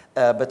going.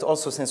 But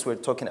also, since we're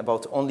talking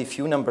about only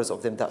few numbers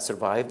of them that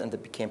survived and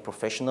that became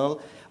professional,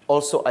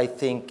 also I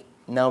think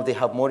now they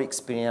have more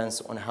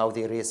experience on how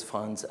they raise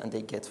funds and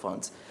they get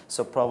funds.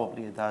 So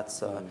probably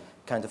that's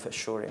kind of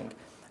assuring.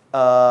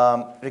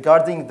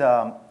 Regarding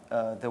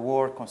the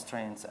war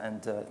constraints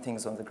and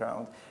things on the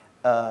ground,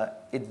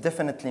 it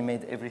definitely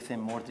made everything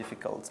more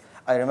difficult.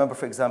 I remember,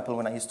 for example,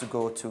 when I used to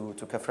go to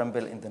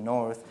Kaframbil in the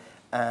north,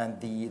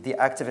 and the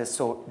activists,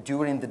 so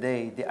during the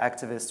day, the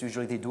activists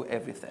usually they do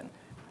everything.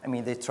 I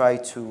mean, they try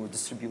to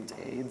distribute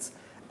aids.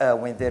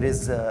 When there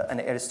is an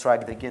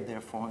airstrike, they get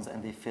their phones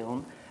and they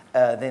film.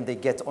 Then they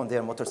get on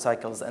their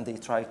motorcycles and they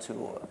try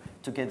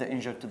to get the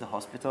injured to the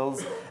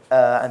hospitals.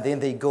 And then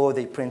they go,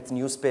 they print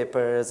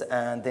newspapers,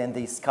 and then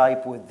they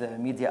Skype with the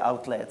media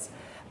outlets.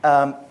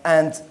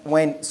 And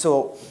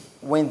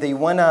when they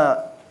want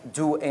to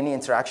do any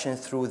interaction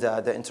through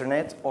the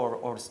internet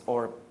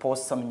or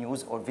post some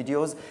news or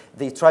videos,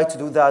 they try to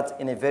do that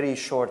in a very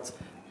short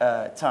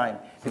time,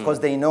 because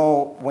they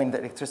know when the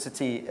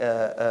electricity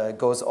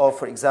goes off,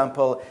 for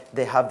example,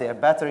 they have their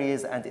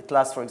batteries and it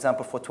lasts, for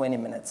example, for 20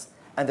 minutes.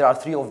 And there are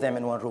 3 of them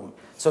in one room.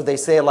 So they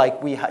say, like,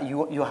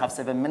 you have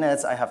 7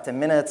 minutes, I have 10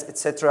 minutes,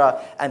 etc.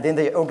 And then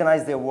they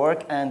organize their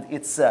work, and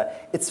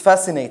it's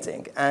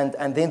fascinating.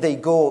 And then they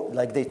go,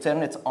 like, they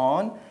turn it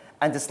on,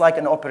 and it's like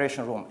an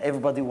operation room.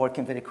 Everybody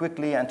working very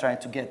quickly and trying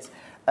to get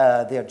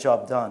their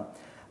job done.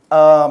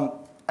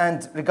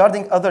 And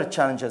regarding other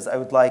challenges, I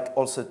would like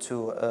also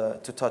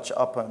to touch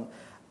upon.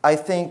 I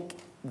think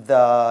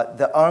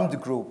the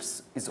armed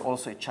groups is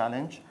also a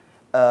challenge,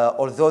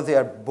 although they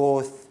are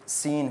both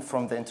seen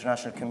from the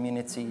international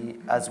community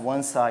as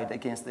one side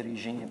against the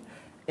regime.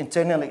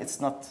 Internally,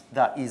 it's not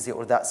that easy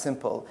or that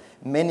simple.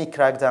 Many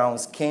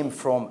crackdowns came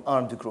from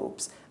armed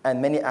groups,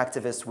 and many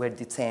activists were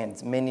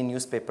detained. Many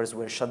newspapers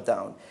were shut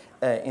down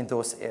in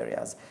those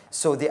areas.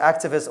 So the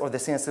activists or the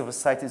Syrian civil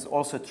society is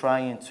also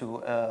trying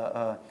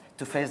to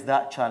face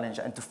that challenge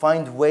and to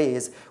find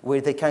ways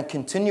where they can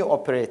continue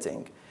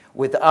operating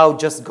without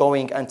just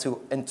going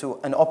into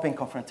an open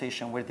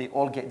confrontation where they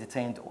all get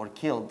detained or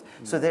killed.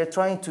 So they're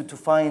trying to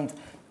find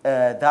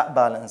that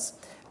balance.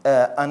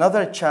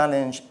 Another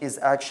challenge is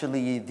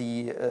actually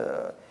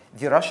the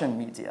Russian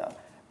media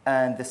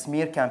and the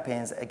smear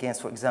campaigns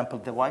against, for example,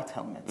 the white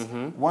helmets.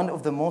 One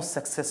of the most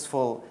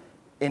successful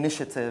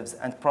initiatives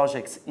and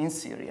projects in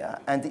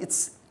Syria, and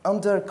it's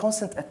under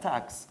constant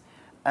attacks.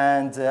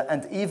 And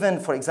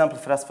even, for example,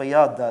 Firas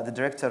Fayyad, the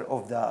director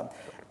of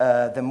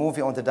the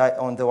movie on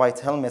the white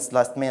helmets,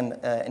 Last Man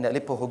in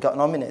Aleppo, who got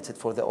nominated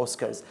for the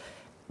Oscars.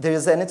 There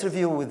is an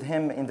interview with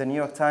him in the New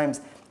York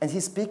Times, and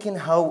he's speaking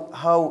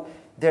how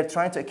they're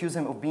trying to accuse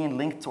him of being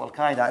linked to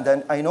Al-Qaeda.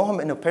 And I know him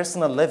on a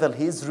personal level.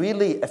 He's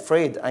really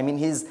afraid. I mean,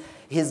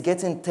 he's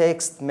getting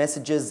text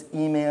messages,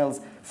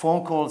 emails,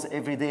 phone calls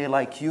every day,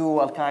 like,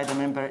 you, Al-Qaeda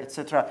member,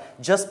 etc.,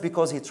 just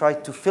because he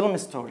tried to film a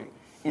story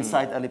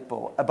inside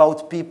Aleppo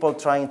about people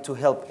trying to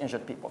help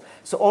injured people.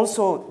 So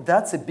also,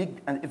 that's a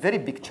very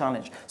big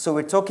challenge. So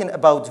we're talking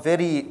about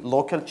very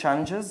local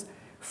challenges,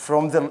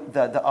 from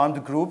the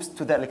armed groups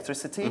to the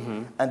electricity,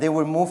 and they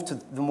will move to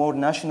the more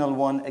national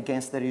one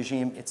against the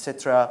regime,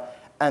 etc.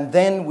 And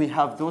then we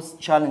have those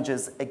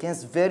challenges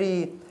against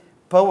very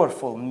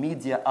powerful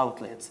media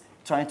outlets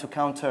trying to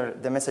counter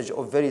the message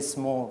of very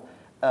small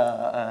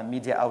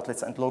media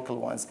outlets and local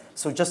ones.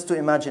 So just to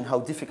imagine how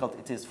difficult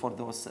it is for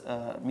those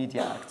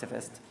media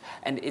activists.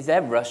 And is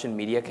that Russian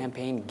media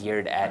campaign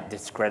geared at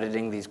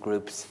discrediting these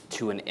groups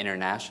to an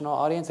international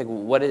audience? Like,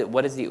 what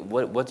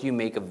do you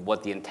make of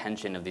what the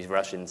intention of these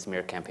Russian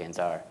smear campaigns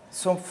are?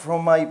 So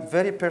from my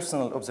very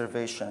personal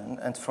observation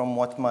and from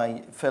what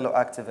my fellow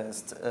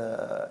activists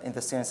in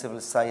the Syrian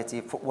civil society,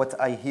 what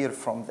I hear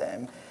from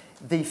them,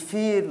 they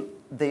feel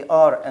they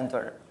are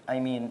under, I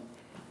mean,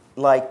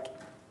 like,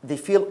 they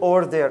feel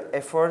all their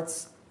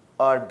efforts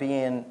are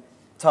being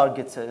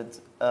targeted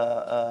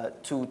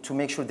to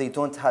make sure they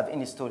don't have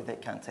any story they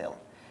can tell.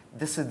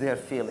 This is their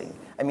feeling.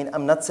 I mean,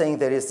 I'm not saying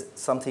there is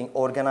something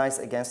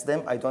organized against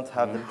them. I don't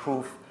have the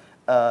proof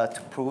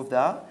to prove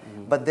that.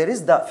 But there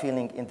is that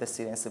feeling in the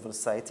Syrian civil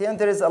society. And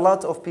there is a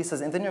lot of pieces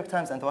in the New York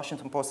Times and the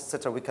Washington Post,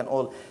 etc. We can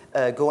all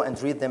go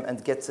and read them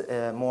and get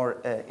more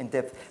in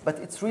depth. But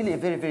it's really a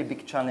very, very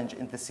big challenge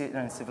in the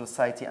Syrian civil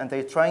society. And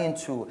they're trying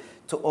to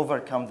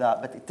overcome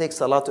that. But it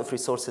takes a lot of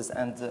resources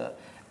and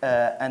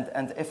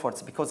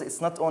efforts, because it's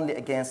not only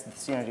against the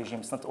Syrian regime.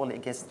 It's not only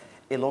against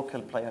a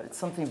local player. It's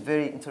something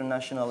very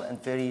international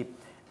and very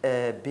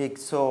big.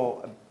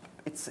 So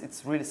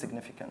it's really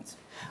significant.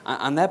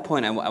 On that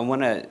point, I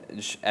want to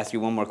ask you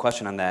one more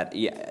question on that.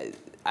 Yeah,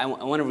 I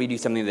want to read you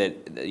something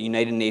that the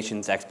United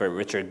Nations expert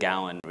Richard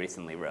Gowan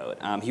recently wrote.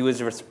 He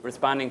was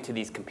responding to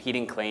these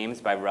competing claims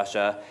by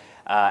Russia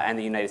and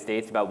the United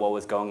States about what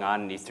was going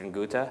on in eastern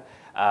Ghouta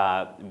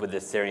with the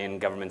Syrian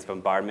government's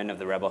bombardment of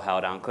the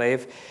rebel-held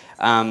enclave.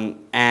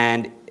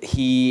 And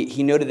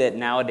he noted that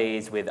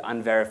nowadays, with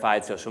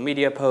unverified social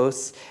media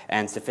posts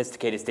and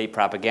sophisticated state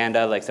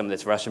propaganda, like some of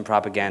this Russian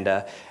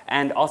propaganda,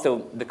 and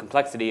also the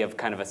complexity of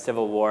kind of a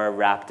civil war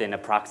wrapped in a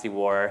proxy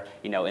war,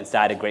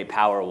 inside a great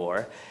power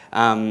war,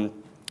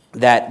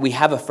 that we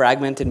have a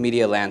fragmented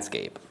media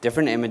landscape,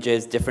 different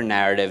images, different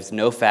narratives,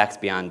 no facts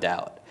beyond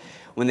doubt.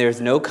 When there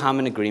is no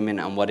common agreement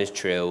on what is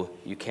true,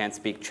 you can't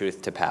speak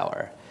truth to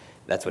power.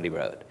 That's what he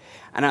wrote.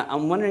 And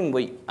I'm wondering,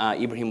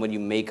 Ibrahim, what you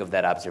make of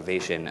that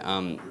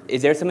observation.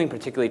 Is there something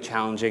particularly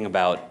challenging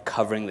about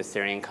covering the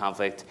Syrian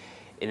conflict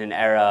in an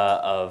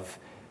era of,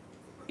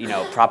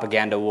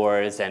 propaganda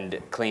wars and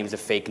claims of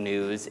fake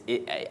news?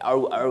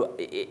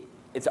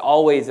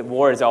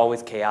 war is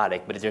always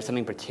chaotic, but is there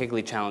something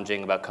particularly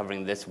challenging about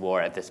covering this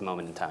war at this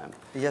moment in time?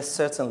 Yes,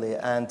 certainly.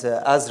 And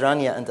as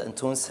Rania and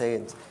Anton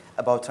said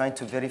about trying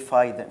to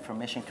verify the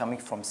information coming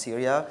from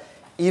Syria,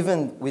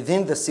 even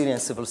within the Syrian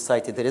civil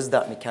society, there is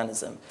that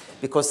mechanism.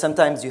 Because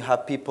sometimes you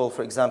have people,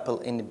 for example,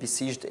 in a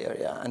besieged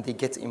area, and they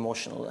get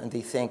emotional, and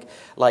they think,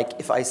 like,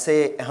 if I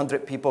say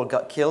 100 people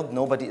got killed,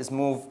 nobody is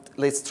moved,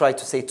 let's try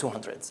to say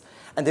 200.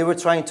 And they were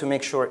trying to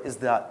make sure, is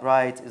that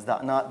right, is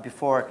that not,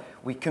 before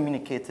we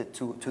communicate it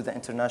to the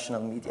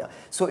international media.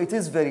 So it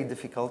is very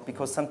difficult,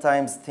 because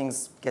sometimes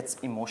things get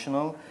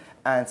emotional,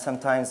 and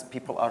sometimes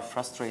people are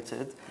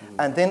frustrated. Mm-hmm.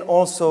 And then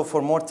also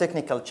for more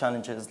technical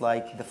challenges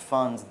like the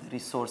funds, the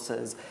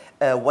resources,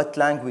 what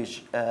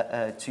language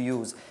to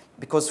use.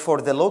 Because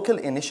for the local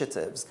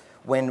initiatives,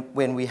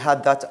 when we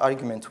had that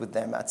argument with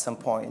them at some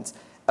point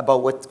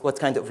about what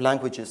kind of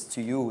languages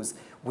to use,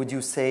 would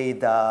you say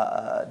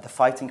the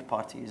fighting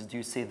parties? Do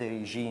you say the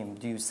regime?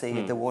 Do you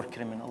say the war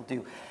criminal?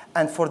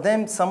 And for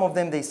them, some of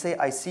them, they say,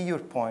 I see your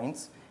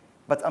points,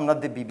 but I'm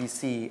not the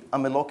BBC.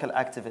 I'm a local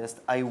activist.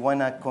 I want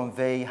to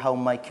convey how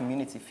my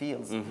community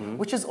feels,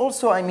 which is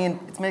also, I mean,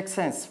 it makes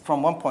sense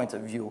from one point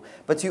of view.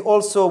 But you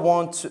also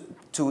want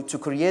to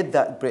create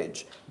that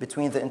bridge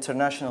between the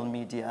international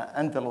media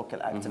and the local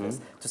activists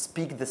to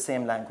speak the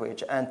same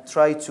language and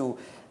try to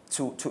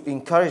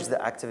encourage the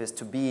activists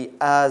to be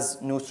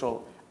as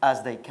neutral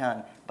as they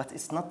can. But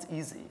it's not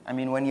easy. I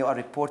mean, when you are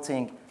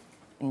reporting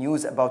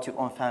news about your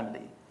own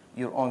family,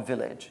 your own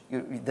village,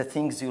 the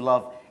things you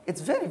love, it's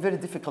very, very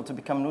difficult to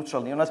become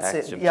neutral. You're not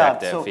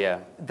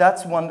saying,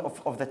 that's one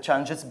of the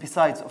challenges,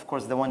 besides, of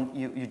course, the one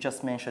you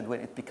just mentioned, where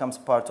it becomes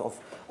part of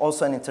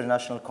also an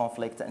international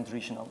conflict and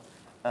regional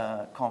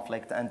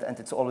conflict, and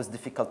it's always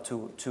difficult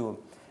to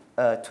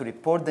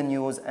report the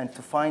news and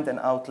to find an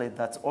outlet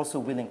that's also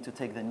willing to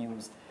take the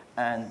news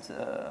and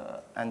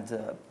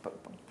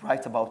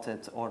write about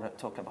it or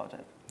talk about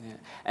it. Yeah.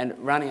 And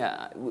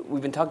Rania,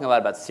 we've been talking a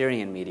lot about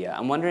Syrian media.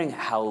 I'm wondering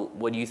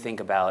what do you think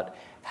about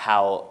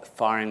how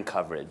foreign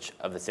coverage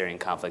of the Syrian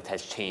conflict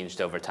has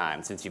changed over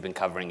time since you've been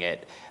covering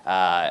it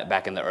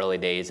back in the early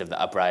days of the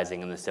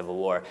uprising and the civil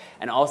war?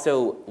 And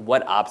also,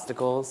 what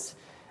obstacles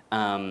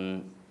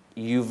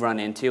you've run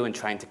into in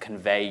trying to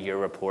convey your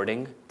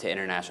reporting to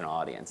international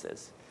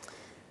audiences?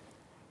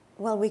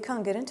 Well, we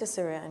can't get into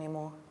Syria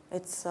anymore.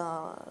 It's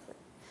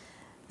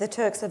the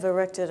Turks have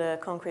erected a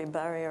concrete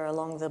barrier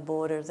along the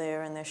border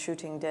there, and they're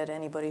shooting dead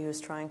anybody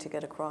who's trying to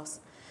get across.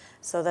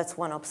 So that's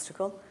one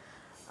obstacle,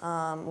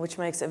 which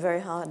makes it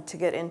very hard to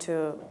get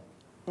into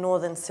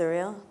northern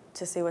Syria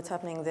to see what's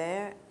happening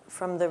there.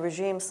 From the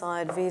regime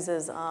side,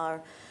 visas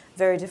are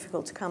very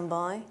difficult to come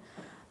by,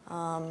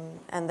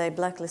 and they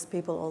blacklist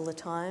people all the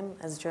time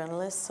as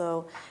journalists.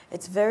 So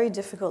it's very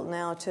difficult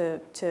now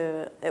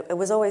it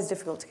was always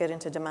difficult to get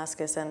into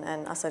Damascus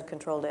and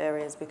Assad-controlled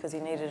areas because he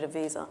needed a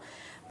visa.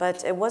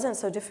 But it wasn't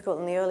so difficult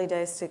in the early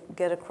days to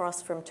get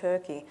across from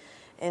Turkey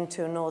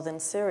into northern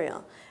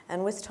Syria.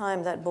 And with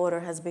time, that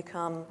border has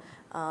become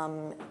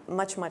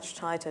much, much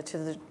tighter, to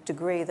the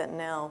degree that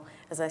now,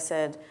 as I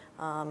said,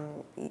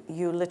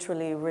 you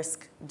literally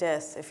risk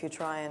death if you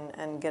try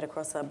and get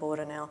across that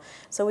border now.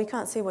 So we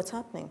can't see what's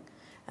happening.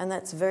 And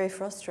that's very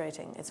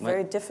frustrating. It's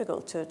very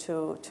difficult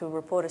to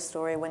report a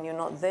story when you're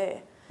not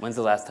there. When's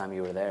the last time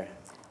you were there?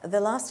 The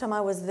last time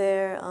I was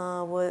there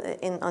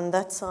on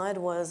that side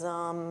was,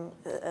 I'm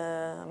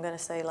going to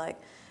say, like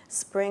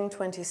spring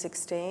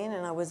 2016,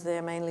 and I was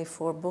there mainly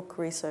for book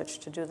research,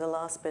 to do the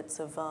last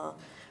bits of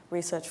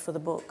research for the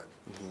book.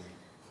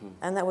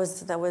 And that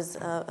was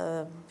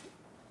the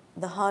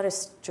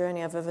hardest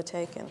journey I've ever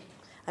taken.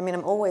 I mean,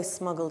 I'm always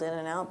smuggled in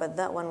and out, but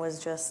that one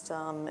was just,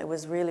 it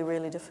was really,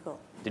 really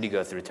difficult. Did you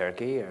go through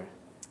Turkey, or?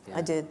 Yeah.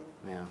 I did.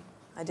 Yeah.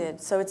 I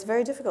did. So it's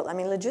very difficult. I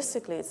mean,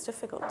 logistically, it's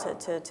difficult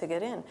to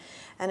get in.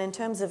 And in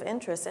terms of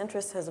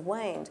interest has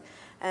waned.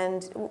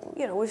 And,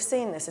 you know, we've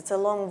seen this. It's a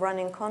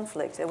long-running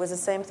conflict. It was the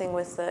same thing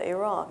with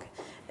Iraq.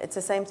 It's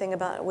the same thing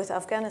with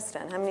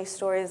Afghanistan. How many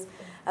stories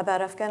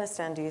about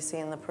Afghanistan do you see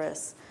in the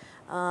press?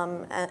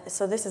 And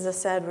so this is a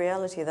sad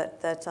reality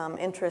that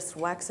interest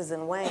waxes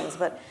and wanes.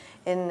 But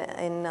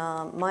in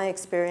my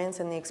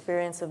experience and the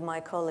experience of my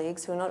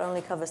colleagues, who not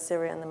only cover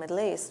Syria and the Middle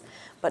East,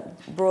 but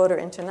broader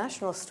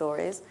international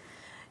stories,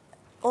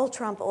 all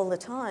Trump all the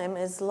time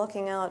is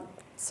locking out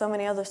so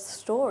many other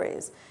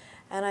stories.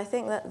 And I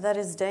think that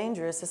is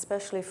dangerous,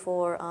 especially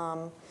for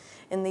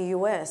in the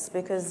US,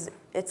 because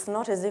it's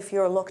not as if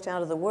you're locked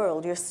out of the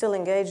world. You're still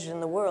engaged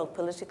in the world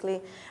politically,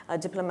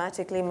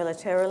 diplomatically,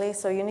 militarily.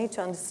 So you need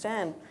to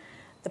understand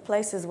the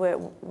places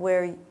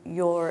where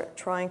you're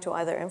trying to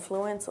either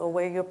influence or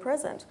where you're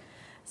present.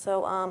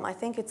 So I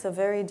think it's a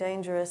very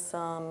dangerous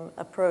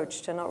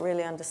approach to not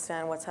really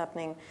understand what's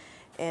happening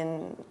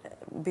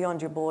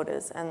beyond your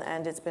borders,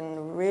 and it's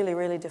been really,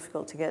 really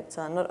difficult to get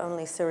not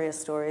only Syria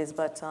stories,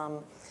 but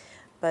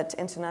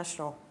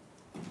international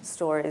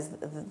stories.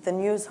 The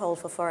news hole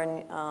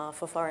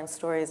for foreign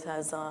stories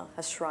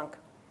has shrunk.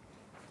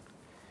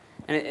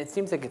 And it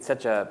seems like it's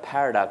such a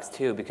paradox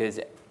too, because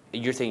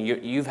you're saying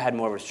you've had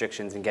more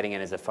restrictions in getting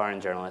in as a foreign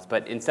journalist,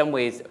 but in some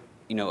ways,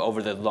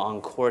 over the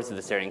long course of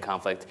the Syrian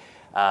conflict,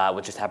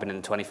 which has happened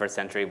in the 21st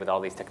century with all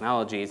these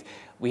technologies,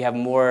 we have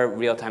more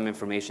real-time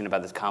information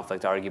about this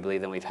conflict, arguably,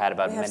 than we've had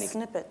about many. We have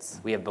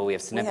snippets. We have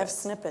snippets. We have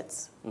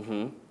snippets.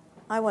 Mm-hmm.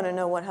 I want to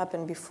know what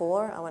happened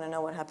before. I want to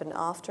know what happened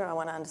after. I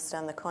want to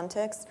understand the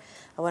context.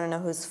 I want to know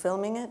who's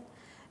filming it.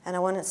 And I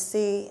want to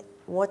see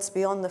what's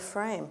beyond the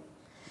frame.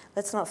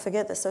 Let's not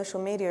forget that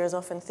social media is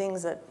often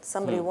things that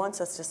somebody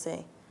wants us to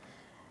see.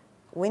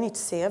 We need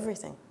to see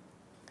everything.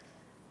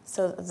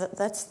 So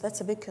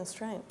that's a big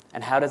constraint.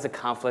 And how does a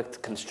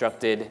conflict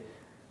constructed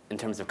in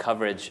terms of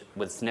coverage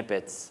with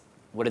snippets,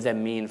 what does that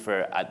mean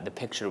for the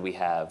picture we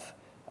have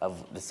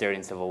of the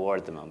Syrian civil war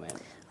at the moment?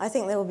 I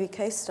think there will be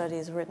case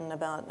studies written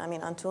about. I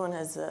mean, Antoine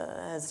has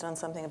done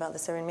something about the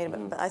Syrian media,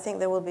 but I think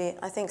there will be.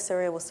 I think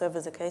Syria will serve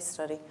as a case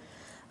study,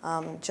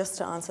 just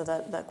to answer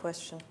that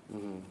question.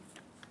 Mm-hmm.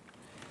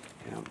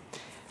 Yeah.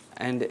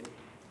 And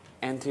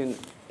Antoine,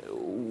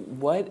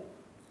 what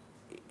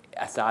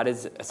Assad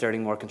is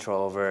asserting more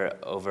control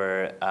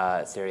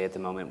over Syria at the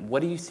moment.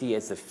 What do you see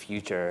as the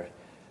future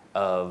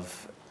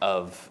of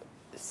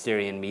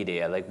Syrian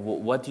media? Like,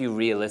 what do you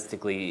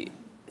realistically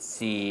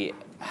see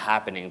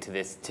happening to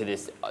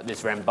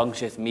this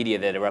rambunctious media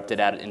that erupted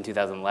out in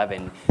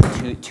 2011,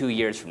 2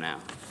 years from now?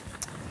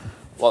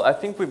 Well, I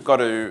think we've got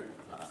to.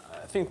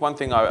 I think one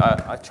thing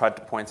I tried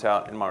to point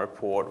out in my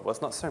report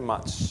was not so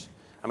much.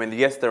 I mean,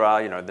 yes, there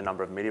are, the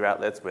number of media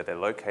outlets, where they're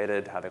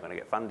located, how they're going to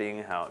get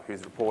funding,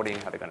 who's reporting,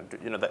 how they're going to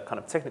do, that kind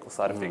of technical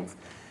side of things.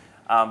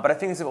 But I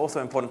think it's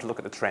also important to look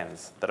at the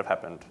trends that have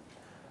happened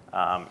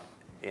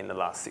in the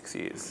last 6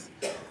 years.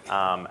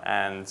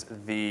 And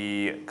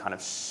the kind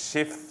of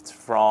shift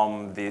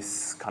from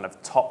this kind of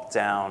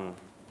top-down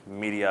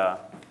media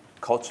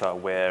culture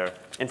where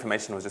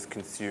information was just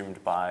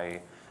consumed by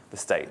the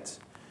state.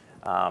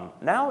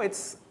 Now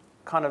it's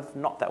kind of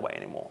not that way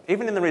anymore,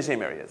 even in the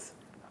regime areas.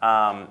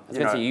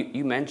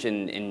 You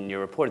mentioned in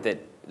your report that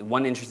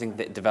one interesting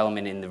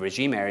development in the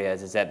regime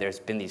areas is that there's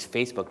been these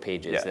Facebook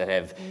pages that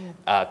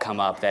have come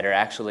up that are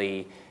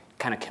actually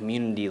kind of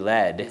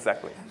community-led.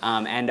 Exactly.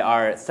 And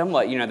are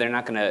somewhat, they're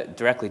not going to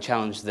directly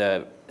challenge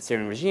the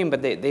Syrian regime,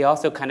 but they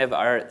also kind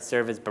of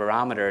serve as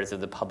barometers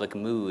of the public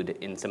mood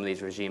in some of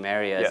these regime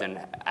areas and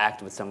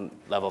act with some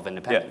level of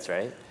independence,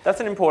 right? That's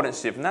an important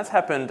shift, and that's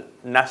happened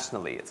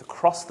nationally. It's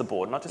across the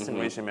board, not just in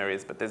regime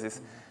areas, but there's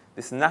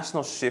this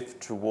national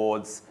shift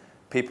towards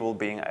people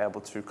being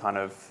able to kind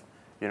of,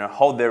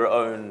 hold their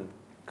own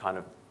kind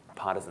of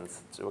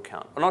partisans to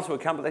account. Or not to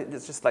account, but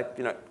it's just like,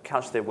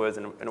 couch their words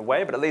in a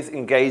way, but at least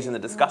engage in the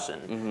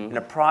discussion.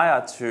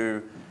 Prior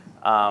to,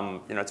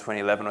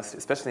 2011,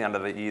 especially under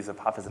the years of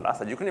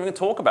Assad, you couldn't even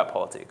talk about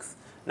politics.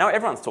 Now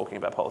everyone's talking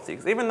about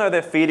politics. Even though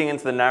they're feeding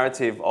into the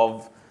narrative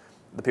of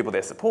the people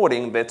they're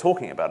supporting, they're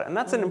talking about it. And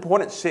that's an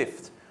important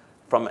shift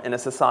in a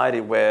society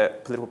where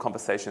political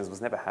conversations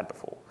was never had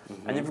before.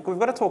 And we've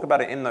got to talk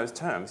about it in those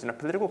terms.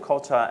 Political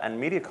culture and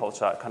media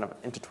culture are kind of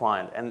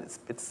intertwined, and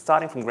it's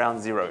starting from ground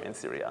zero in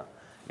Syria,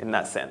 in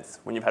that sense.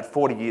 When you've had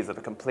 40 years of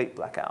a complete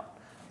blackout,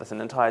 that's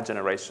an entire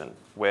generation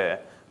where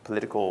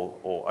political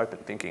or open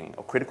thinking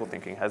or critical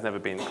thinking has never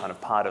been kind of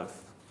part of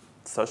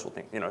social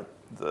thinking,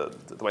 the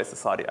way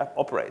society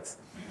operates.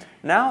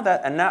 Now,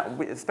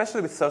 especially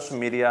with social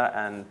media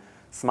and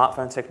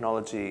smartphone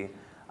technology,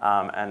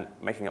 and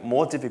making it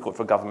more difficult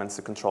for governments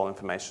to control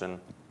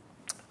information.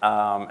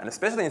 And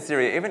especially in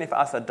Syria, even if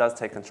Assad does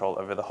take control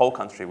over the whole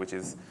country, which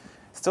is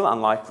still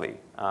unlikely,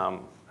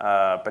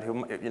 but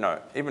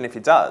even if he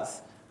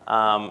does,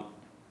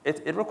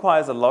 it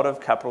requires a lot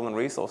of capital and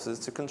resources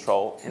to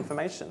control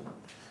information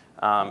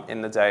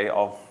in the day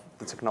of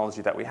the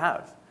technology that we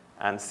have.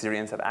 And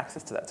Syrians have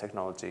access to that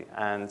technology.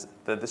 And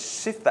the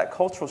shift, that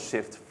cultural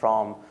shift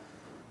from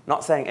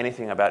not saying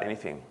anything about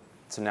anything,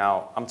 so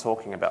now I'm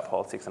talking about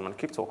politics, and I'm going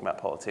to keep talking about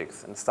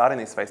politics, and starting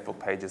these Facebook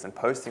pages and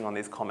posting on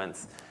these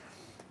comments.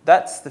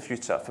 That's the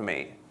future for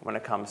me when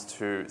it comes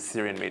to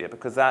Syrian media,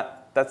 because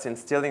that's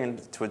instilling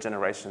into a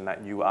generation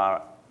that you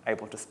are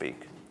able to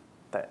speak,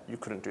 that you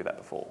couldn't do that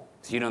before.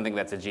 So you don't think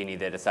that's a genie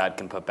that Assad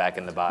can put back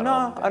in the bottle?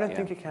 No, I don't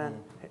think he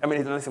can. I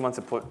mean, unless he wants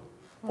to put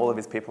all of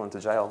his people into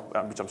jail,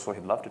 which I'm sure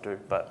he'd love to do,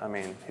 but I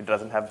mean, he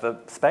doesn't have the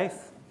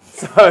space.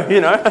 So,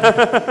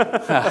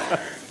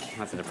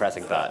 That's a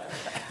depressing thought.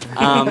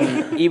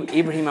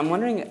 Ibrahim, I'm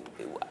wondering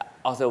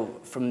also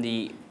from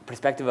the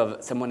perspective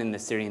of someone in the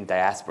Syrian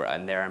diaspora,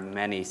 and there are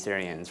many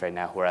Syrians right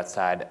now who are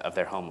outside of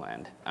their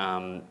homeland.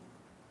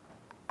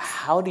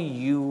 How do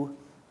you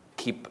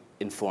keep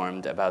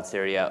informed about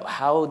Syria?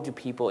 How do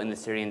people in the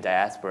Syrian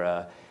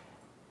diaspora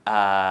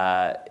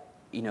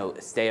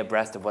stay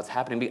abreast of what's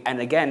happening? And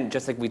again,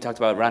 just like we talked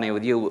about, Rania,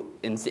 with you,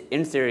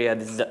 in Syria,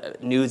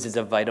 news is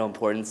of vital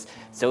importance.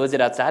 So is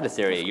it outside of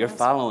Syria. You're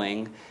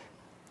following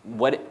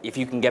if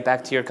you can get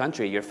back to your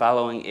country. You're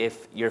following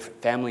if your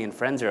family and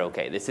friends are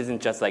okay. This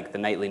isn't just like the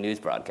nightly news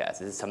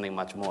broadcast. This is something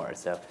much more.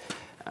 So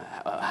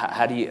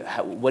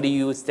what do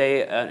you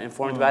stay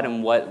informed about,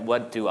 and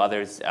what do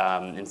others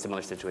in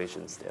similar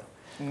situations do?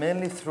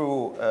 Mainly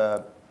through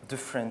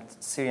different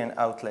Syrian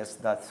outlets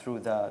that through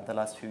the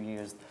last few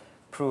years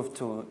proved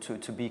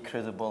to be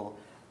credible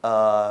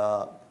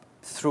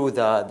through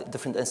the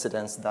different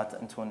incidents that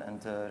Antoine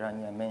and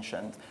Rania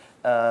mentioned.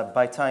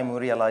 By time we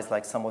realized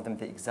like some of them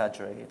they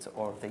exaggerate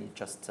or they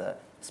just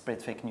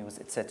spread fake news,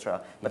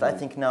 etc. But I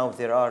think now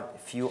there are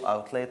few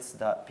outlets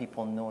that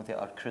people know they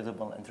are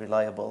credible and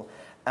reliable.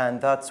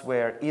 And that's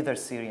where either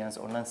Syrians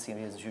or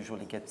non-Syrians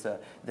usually get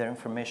their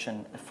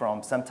information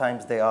from.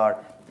 Sometimes they are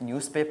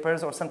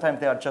newspapers, or sometimes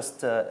they are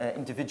just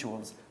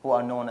individuals who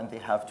are known and they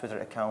have Twitter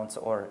accounts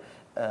or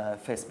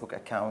Facebook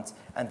accounts.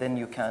 And then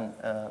you can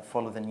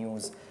follow the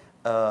news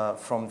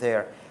from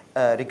there.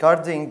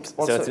 Regarding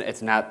also, so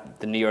it's not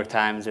the New York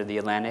Times or the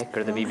Atlantic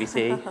or the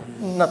BBC?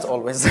 Not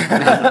always.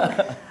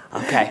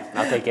 Okay,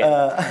 I'll take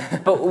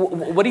it. But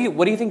what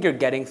do you think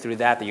you're getting through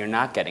that you're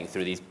not getting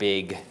through these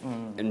big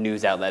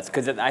news outlets?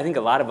 Because I think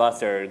a lot of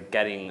us are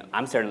getting.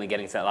 I'm certainly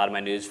getting a lot of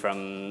my news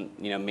from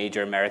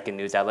major American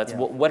news outlets. Yeah.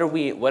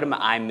 What am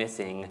I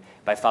missing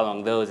by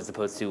following those as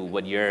opposed to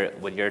what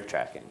you're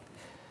tracking?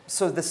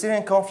 So the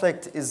Syrian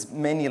conflict is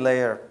many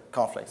layer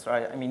conflicts,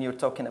 right? I mean,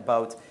 you're talking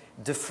about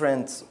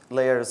different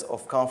layers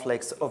of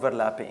conflicts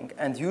overlapping.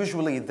 And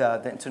usually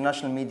the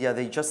international media,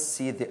 they just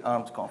see the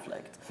armed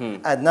conflict.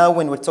 And now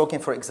when we're talking,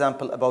 for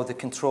example, about the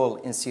control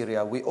in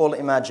Syria, we all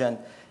imagine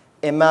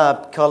a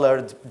map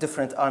colored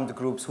different armed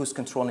groups who's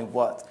controlling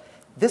what.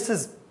 This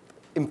is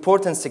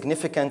important,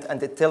 significant,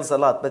 and it tells a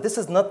lot. But this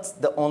is not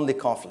the only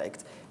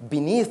conflict.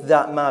 Beneath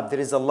that map, there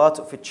is a lot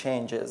of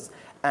changes.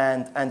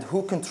 And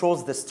who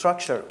controls the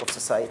structure of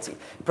society.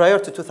 Prior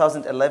to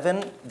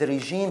 2011, the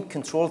regime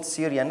controlled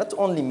Syria, not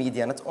only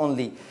media, not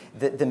only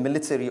the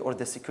military or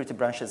the security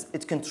branches,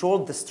 it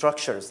controlled the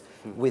structures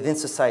within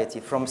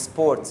society, from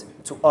sport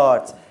to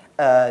art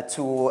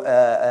to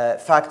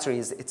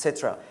factories,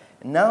 etc.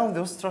 Now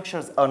those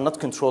structures are not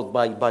controlled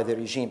by the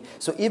regime.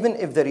 So even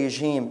if the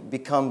regime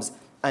becomes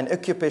an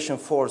occupation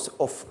force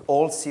of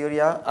all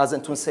Syria, as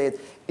Antoine said,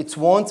 it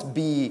won't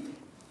be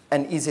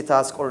an easy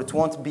task, or it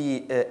won't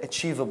be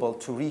achievable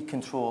to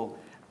recontrol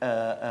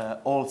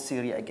all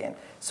Syria again.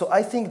 So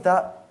I think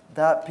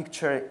that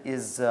picture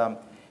is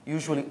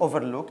usually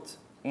overlooked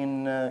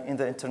in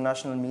the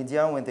international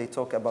media when they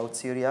talk about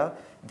Syria.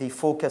 They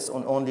focus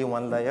on only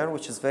one layer,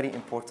 which is very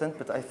important,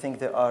 but I think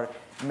there are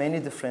many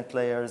different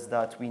layers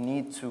that we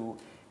need to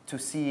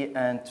see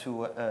and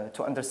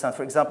to understand.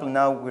 For example,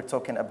 now we're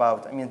talking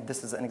about, I mean,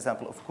 this is an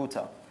example of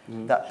Ghouta,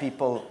 that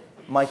people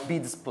might be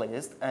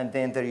displaced, and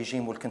then the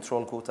regime will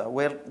control Ghouta.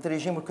 Well, the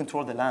regime will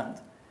control the land,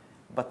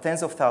 but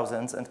tens of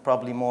thousands and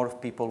probably more of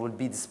people will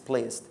be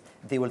displaced.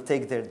 They will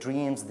take their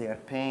dreams, their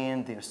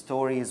pain, their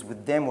stories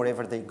with them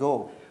wherever they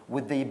go.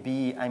 Would they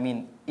be, I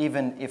mean,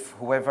 even if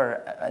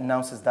whoever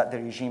announces that the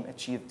regime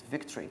achieved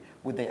victory,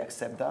 would they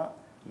accept that?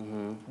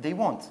 They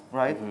won't,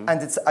 right?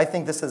 And I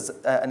think this is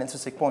an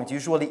interesting point.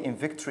 Usually in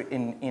victory,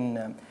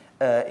 in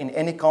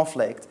any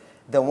conflict,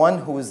 the one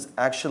who's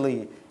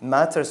actually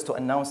matters to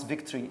announce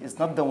victory is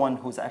not the one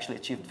who's actually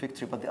achieved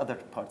victory, but the other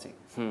party.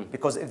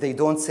 Because if they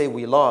don't say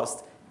we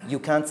lost, you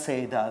can't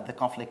say that the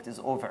conflict is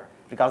over,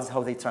 regardless of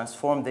how they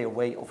transform their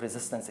way of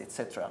resistance,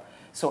 etc.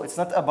 So it's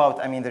not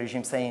about, I mean, the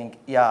regime saying,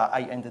 yeah,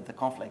 I ended the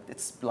conflict.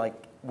 It's like,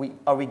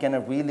 are we going to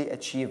really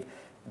achieve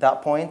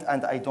that point?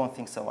 And I don't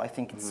think so. I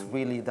think it's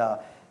really the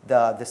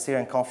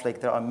Syrian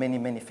conflict. There are many,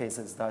 many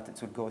phases that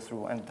it would go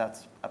through, and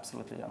that's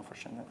absolutely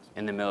unfortunate.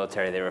 In the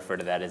military, they refer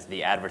to that as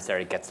the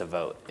adversary gets a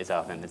vote. It's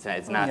often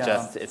it's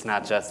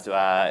not just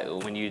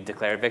when you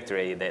declare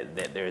victory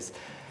that there's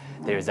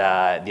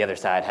the other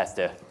side has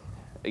to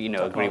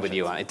agree with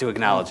you on it, to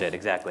acknowledge it,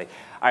 exactly.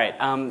 All right,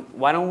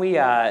 why don't we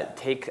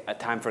take a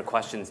time for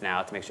questions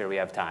now to make sure we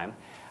have time.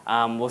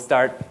 We'll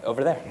start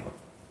over there.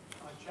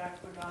 Jack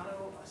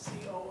Pagano,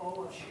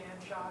 COO of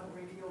Shamshad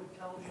Radio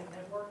Television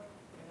Network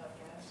in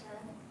Afghanistan.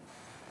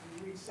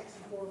 We reach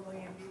 64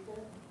 million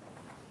people.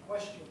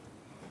 Question,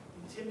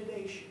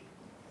 intimidation.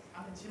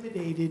 I'm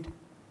intimidated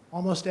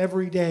almost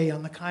every day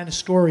on the kind of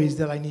stories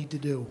that I need to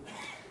do.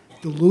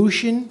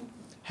 Dilution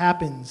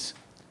happens.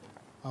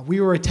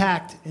 We were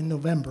attacked in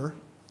November,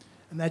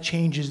 and that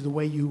changes the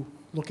way you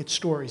look at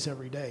stories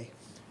every day.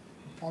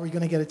 Are we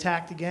going to get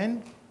attacked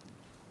again?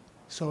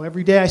 So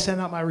every day I send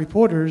out my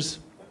reporters,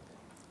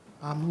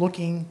 I'm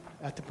looking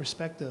at the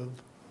perspective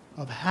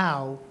of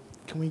how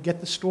can we get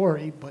the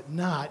story but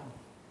not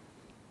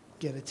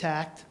get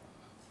attacked,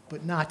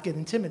 but not get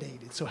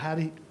intimidated. So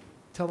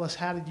tell us,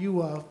 how did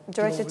you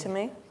Directed to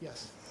me?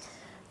 Yes.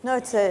 No,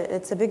 it's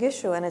a big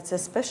issue, and it's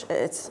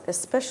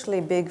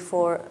especially big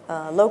for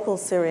local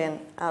Syrian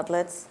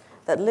outlets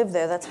that live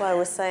there. That's why I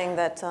was saying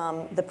that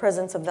the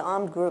presence of the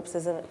armed groups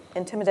is an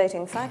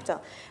intimidating factor,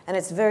 and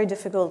it's very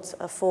difficult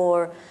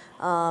for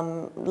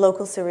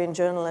local Syrian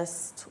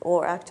journalists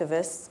or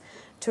activists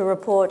to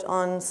report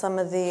on some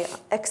of the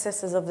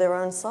excesses of their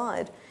own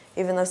side,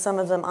 even though some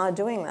of them are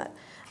doing that.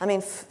 I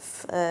mean,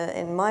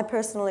 in my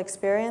personal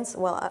experience,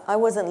 well, I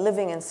wasn't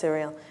living in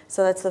Syria,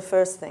 so that's the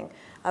first thing.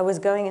 I was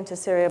going into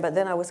Syria, but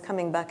then I was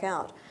coming back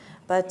out.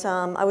 But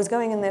I was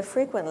going in there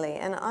frequently,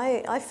 and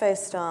I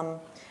faced,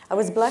 I I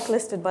was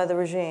blacklisted by the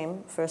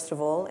regime, first of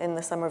all, in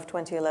the summer of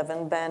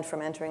 2011, banned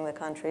from entering the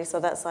country,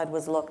 so that side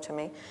was locked to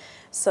me.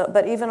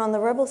 But even on the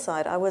rebel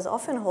side, I was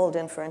often hauled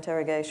in for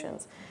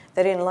interrogations.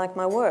 They didn't like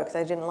my work,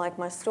 they didn't like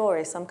my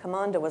story, some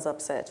commander was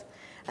upset.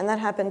 And that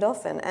happened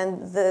often.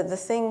 And the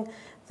thing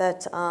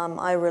that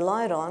I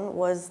relied on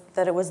was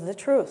that it was the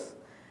truth.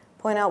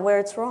 Point out where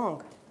it's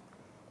wrong.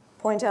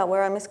 Point out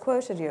where I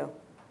misquoted you.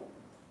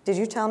 Did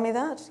you tell me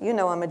that? You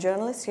know I'm a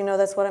journalist. You know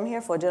that's what I'm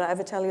here for. Did I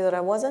ever tell you that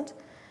I wasn't?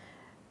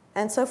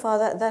 And so far,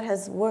 that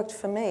has worked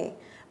for me.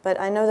 But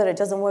I know that it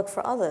doesn't work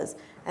for others.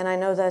 And I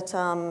know that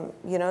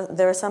you know,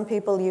 there are some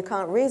people you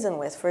can't reason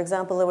with. For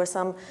example, there were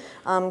some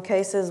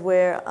cases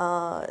where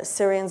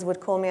Syrians would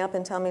call me up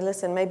and tell me,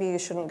 listen, maybe you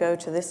shouldn't go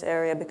to this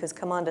area because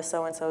Commander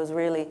so-and-so is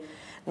really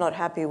not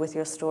happy with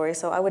your story.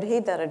 So I would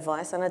heed that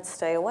advice and I'd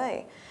stay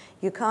away.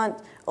 You can't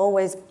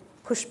always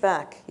push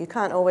back. You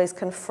can't always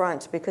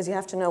confront because you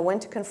have to know when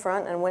to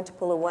confront and when to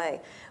pull away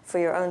for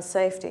your own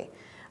safety.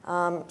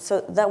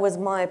 So that was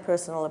my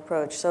personal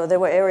approach. So there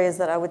were areas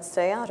that I would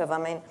stay out of. I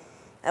mean,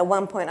 at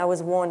one point I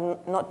was warned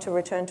not to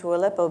return to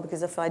Aleppo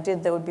because if I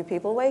did, there would be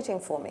people waiting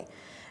for me.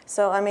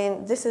 So, I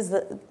mean, this is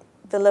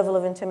the level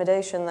of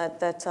intimidation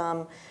that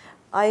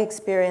I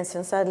experienced,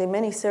 and sadly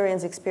many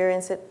Syrians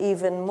experience it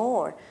even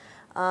more.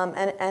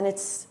 And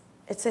it's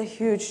a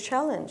huge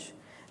challenge.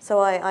 So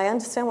I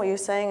understand what you're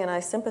saying, and I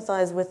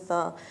sympathize with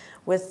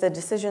the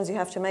decisions you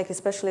have to make,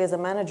 especially as a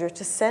manager,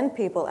 to send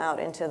people out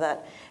into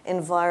that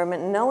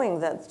environment knowing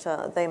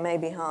that they may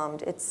be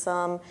harmed. It's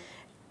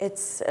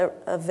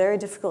a very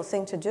difficult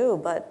thing to do,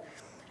 but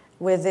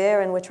we're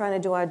there and we're trying to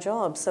do our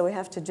job, so we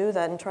have to do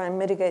that and try and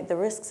mitigate the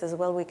risks as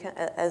well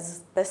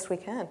as best we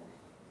can.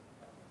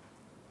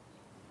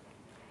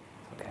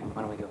 Okay,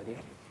 why don't we go with you?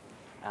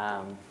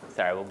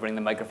 Sorry, we'll bring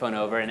the microphone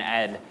over, and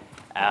Ed,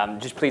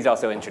 just please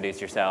also introduce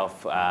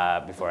yourself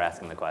before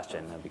asking the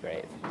question. That'd be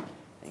great.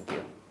 Thank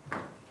you.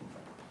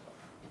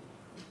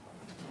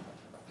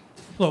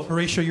 Hello,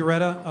 Horatio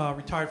Ureta,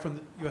 retired from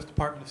the U.S.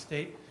 Department of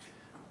State.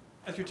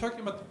 As you're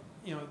talking about,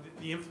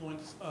 the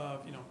influence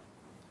of,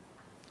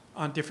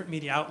 on different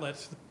media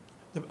outlets,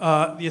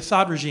 the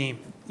Assad regime,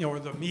 or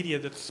the media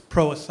that's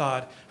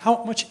pro-Assad,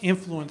 how much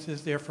influence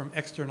is there from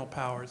external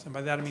powers? And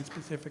by that I mean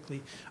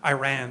specifically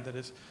Iran, that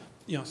has,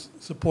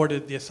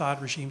 supported the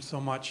Assad regime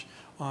so much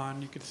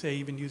on, you could say,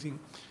 even using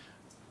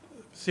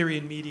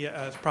Syrian media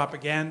as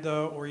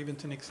propaganda, or even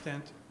to an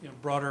extent,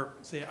 broader,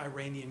 say,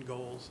 Iranian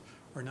goals,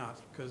 or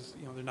not, because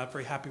they're not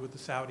very happy with the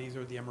Saudis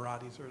or the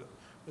Emiratis or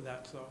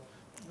that. So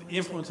the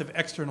influence of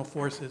external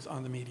forces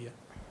on the media.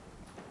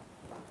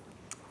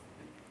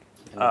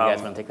 You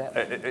guys want to take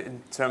that?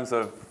 In terms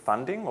of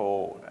funding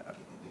or?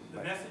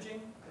 The messaging?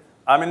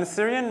 I mean, the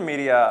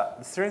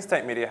Syrian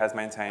state media has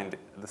maintained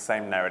the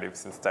same narrative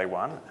since day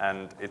one,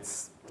 and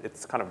it's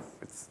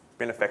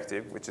been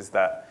effective, which is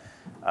that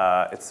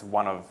it's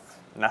one of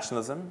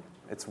nationalism,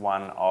 it's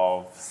one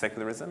of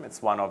secularism,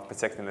 it's one of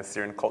protecting the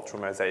Syrian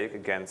cultural mosaic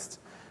against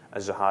a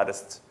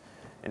jihadist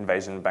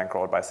invasion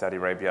bankrolled by Saudi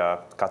Arabia,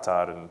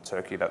 Qatar, and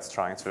Turkey that's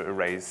trying to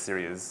erase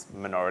Syria's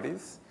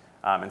minorities.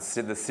 And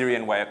the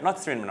Syrian way of, not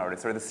Syrian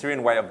minorities, sorry, the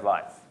Syrian way of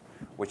life,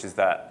 which is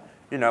that,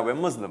 we're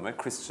Muslim, we're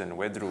Christian,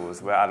 we're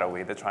Druze, we're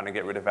Alawi, they're trying to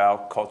get rid of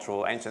our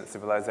cultural ancient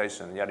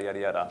civilization, yada, yada,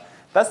 yada.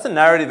 That's the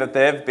narrative that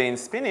they've been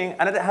spinning,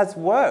 and it has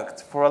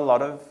worked for a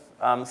lot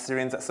of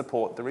Syrians that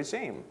support the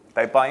regime.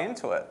 They buy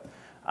into it,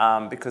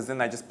 because then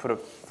they just put a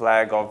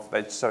flag of,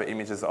 they show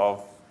images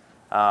of,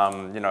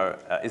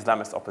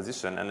 Islamist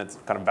opposition, and it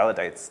kind of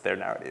validates their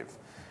narrative.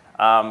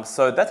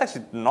 So that's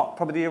actually not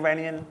probably the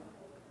Iranian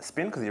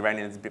spin, because the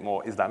Iranian is a bit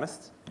more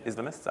Islamist.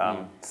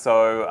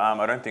 So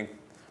I don't think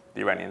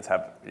the Iranians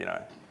have,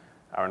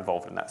 are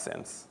involved in that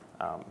sense.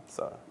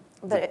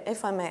 But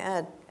if I may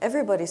add,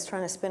 everybody's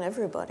trying to spin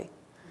everybody.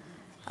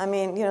 I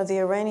mean, the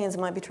Iranians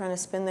might be trying to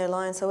spin their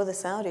line, so are the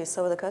Saudis,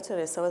 so are the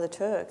Qataris, so are the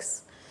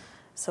Turks,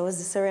 so is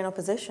the Syrian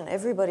opposition.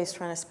 Everybody's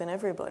trying to spin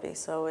everybody,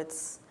 so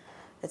it's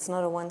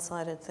not a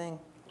one-sided thing.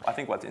 I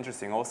think what's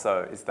interesting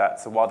also is that,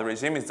 so while the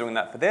regime is doing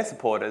that for their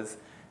supporters,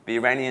 the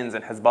Iranians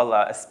and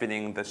Hezbollah are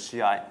spinning the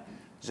Shiite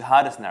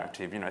jihadist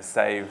narrative,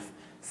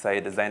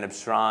 save the Zainab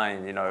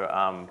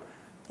Shrine,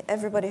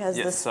 Everybody has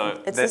yes, this,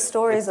 so it's the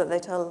stories that they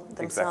tell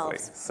themselves.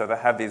 Exactly. So they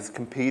have these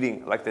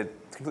competing, they're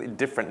completely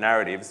different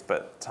narratives,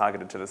 but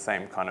targeted to the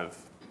same kind of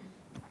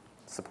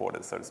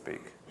supporters, so to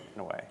speak,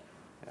 in a way.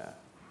 Yeah.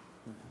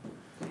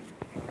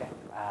 Okay,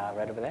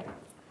 right over there.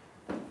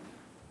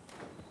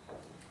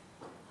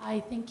 Hi,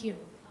 thank you.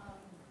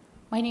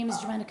 My name is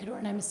Joanna Kador,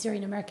 and I'm a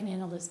Syrian American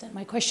analyst. And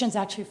my question is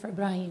actually for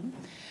Ibrahim.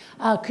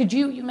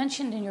 You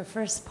mentioned in your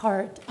first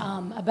part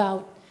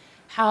about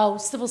how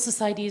civil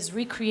society is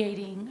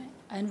recreating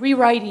and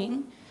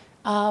rewriting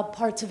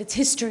parts of its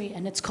history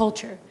and its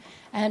culture.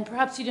 And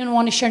perhaps you didn't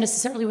want to share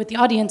necessarily with the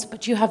audience,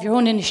 but you have your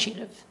own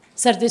initiative,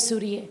 Sard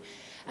Suriye.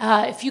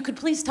 If you could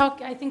please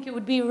talk, I think it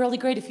would be really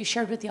great if you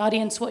shared with the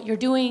audience what you're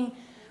doing,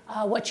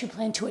 what you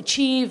plan to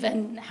achieve,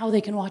 and how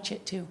they can watch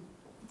it too.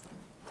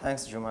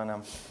 Thanks,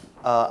 Jumana.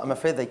 I'm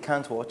afraid they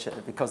can't watch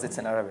it because it's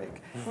in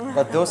Arabic.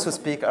 But those who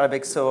speak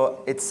Arabic,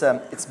 so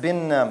it's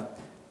been a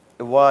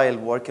while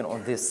working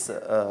on this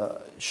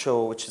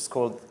show, which is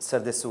called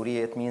Sard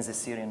Syria. It means the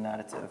Syrian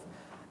narrative.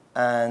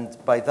 And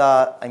by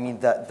that, I mean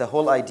that the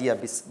whole idea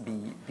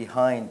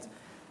behind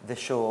the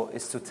show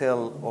is to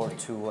tell or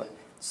to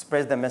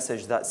spread the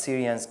message that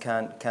Syrians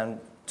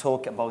can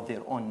talk about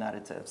their own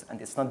narratives. And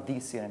it's not the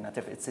Syrian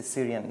narrative, it's a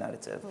Syrian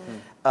narrative.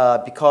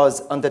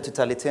 Because under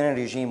totalitarian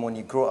regime, when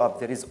you grow up,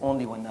 there is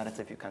only one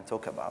narrative you can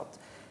talk about.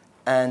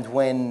 And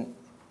when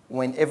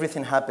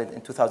everything happened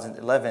in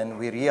 2011,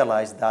 we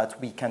realized that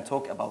we can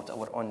talk about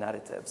our own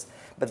narratives.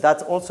 But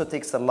that also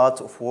takes a lot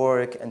of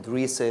work and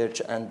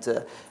research and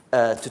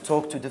to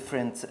talk to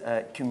different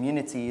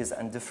communities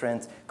and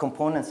different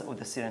components of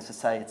the Syrian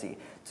society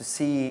to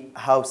see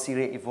how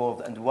Syria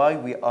evolved and why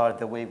we are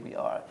the way we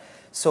are.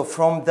 So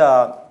from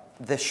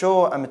the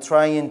show, I'm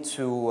trying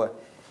to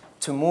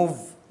move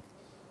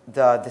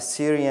the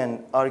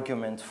Syrian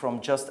argument from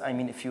just, I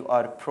mean, if you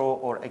are pro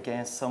or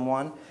against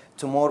someone,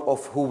 to more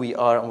of who we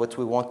are and what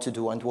we want to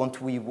do and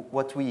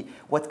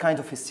what kind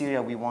of a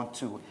Syria we want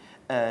to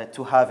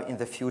have in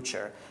the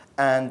future.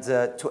 And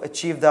to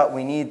achieve that,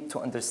 we need to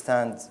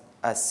understand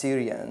as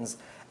Syrians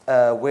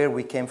where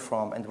we came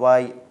from and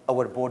why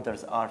our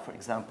borders are, for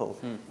example,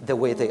 the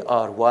way they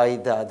are, why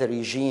the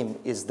regime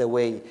is the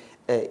way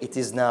it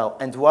is now,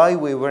 and why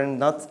we were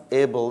not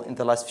able in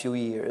the last few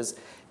years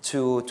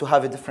to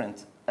have a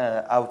different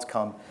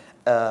outcome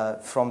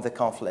from the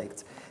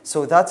conflict.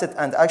 So that's it,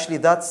 and actually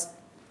that's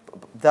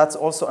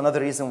also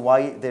another reason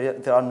why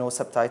there are no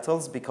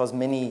subtitles, because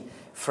many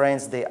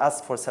friends, they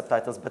ask for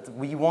subtitles, but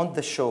we want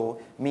the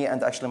show, me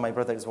and actually my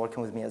brother is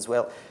working with me as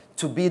well,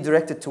 to be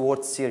directed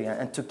towards Syria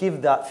and to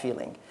give that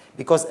feeling.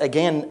 Because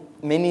again,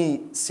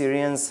 many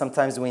Syrians,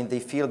 sometimes when they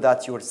feel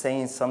that you're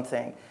saying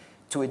something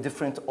to a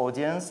different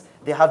audience,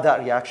 they have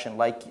that reaction,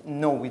 like,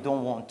 no, we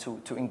don't want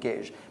to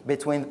engage.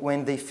 But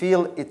when they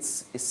feel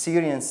it's a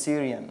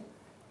Syrian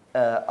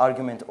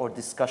argument or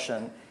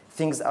discussion,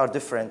 things are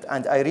different.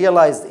 And I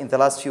realized in the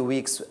last few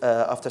weeks,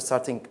 after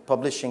starting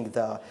publishing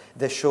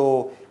the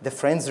show, the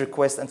friends'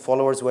 requests and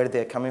followers, where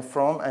they're coming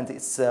from. And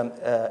it's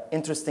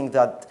interesting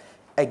that,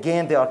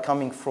 again, they are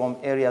coming from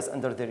areas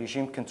under the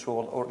regime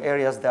control or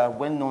areas that are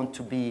well known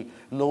to be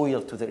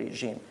loyal to the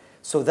regime.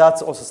 So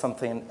that's also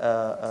something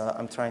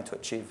I'm trying to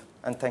achieve.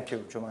 And thank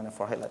you, Jumana,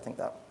 for highlighting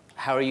that.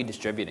 How are you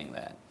distributing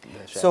that?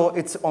 So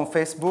it's on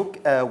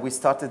Facebook. We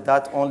started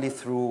that only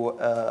through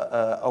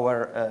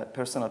our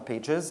personal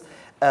pages.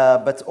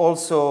 But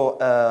also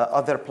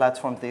other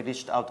platforms, they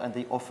reached out and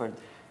they offered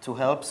to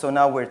help. So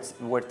now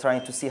we're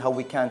trying to see how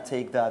we can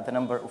take the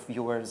number of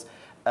viewers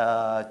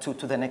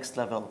to the next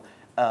level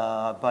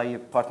by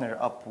partner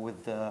up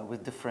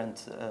with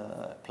different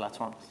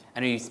platforms.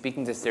 And are you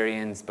speaking to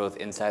Syrians both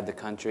inside the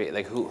country?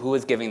 Like who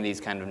is giving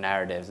these kind of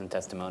narratives and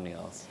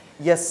testimonials?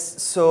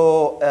 Yes,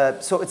 so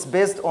it's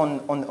based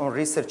on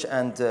research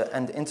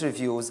and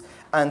interviews.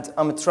 And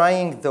I'm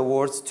trying the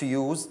words to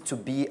use to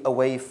be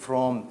away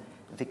from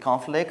the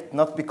conflict,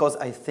 not because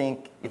I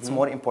think it's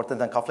more important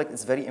than conflict,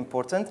 it's very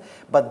important,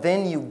 but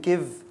then you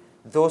give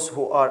those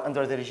who are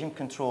under the regime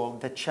control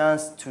the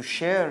chance to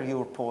share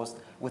your post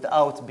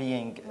without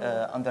being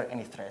under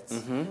any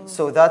threats.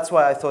 So that's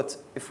why I thought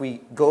if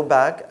we go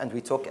back and we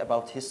talk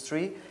about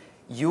history,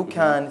 you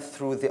can,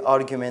 through the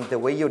argument, the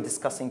way you're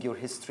discussing your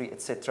history,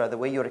 etc., the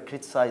way you're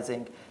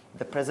criticizing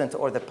the present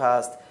or the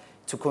past,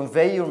 to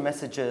convey your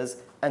messages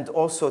and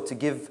also to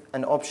give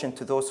an option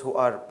to those who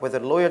are whether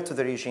loyal to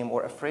the regime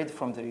or afraid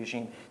from the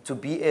regime to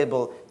be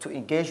able to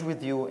engage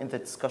with you in the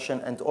discussion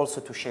and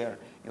also to share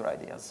your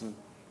ideas.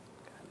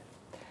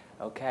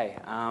 Okay,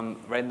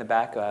 right in the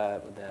back, My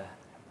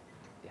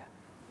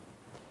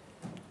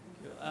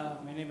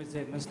name is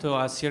Zaid Misto,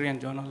 a Syrian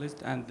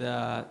journalist and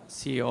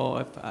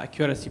CEO of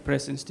Accuracy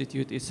Press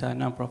Institute. It's a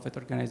non-profit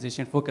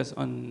organization focused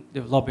on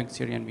developing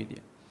Syrian media.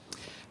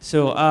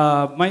 So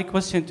my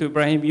question to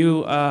Ibrahim,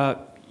 you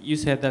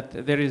said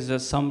that there is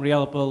some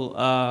reliable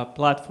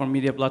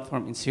media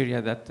platform in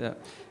Syria that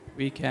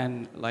we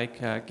can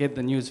get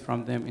the news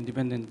from them,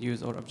 independent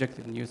news or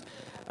objective news.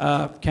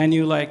 Can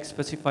you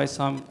specify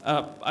some?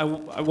 I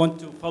want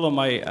to follow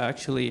my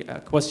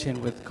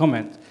question with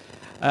comment.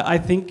 I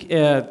think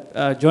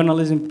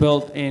journalism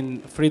built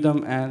in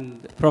freedom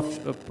and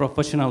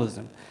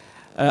professionalism.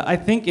 I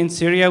think in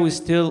Syria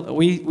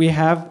we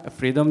have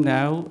freedom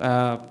now.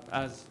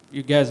 As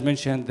you guys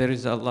mentioned, there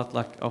is a lot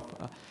of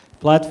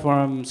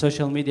platform,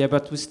 social media,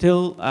 but we're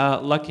still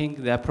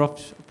lacking the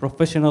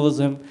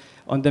professionalism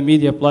on the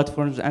media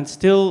platforms, and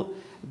still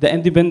the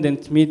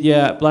independent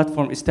media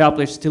platform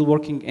established, still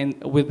working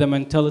with the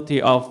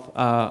mentality of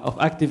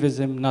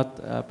activism, not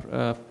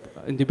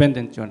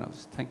independent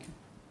journalists. Thank you.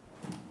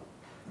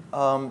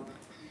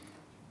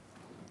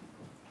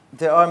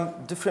 There are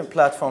different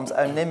platforms.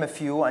 I'll name a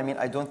few. I mean,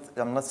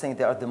 I'm not saying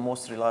they are the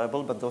most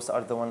reliable, but those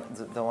are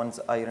the ones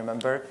I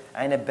remember.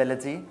 Ain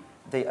Baladi,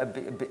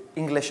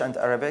 English and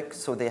Arabic,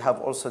 so they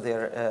have also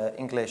their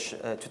English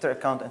Twitter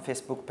account and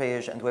Facebook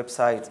page and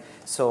website,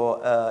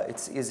 so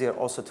it's easier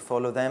also to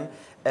follow them.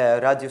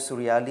 Radio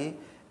Suriali,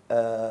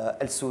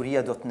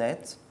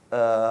 elsuria.net.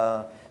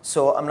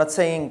 So I'm not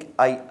saying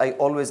I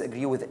always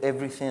agree with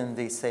everything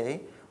they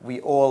say. We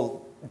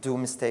all do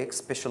mistakes,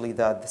 especially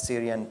that the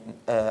Syrian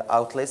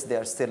outlets, they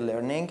are still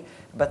learning.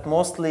 But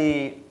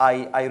mostly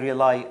I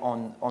rely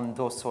on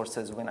those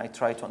sources when I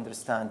try to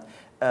understand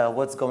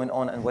what's going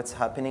on and what's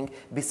happening.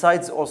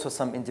 Besides also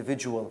some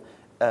individual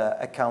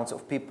accounts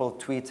of people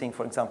tweeting,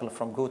 for example,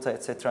 from Ghouta,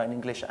 etc., in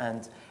English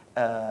and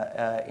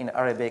in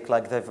Arabic,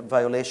 like the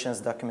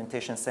Violations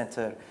Documentation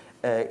Center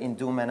in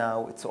Douma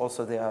now. It's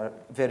also, they are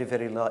very,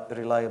 very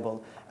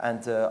reliable,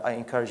 and I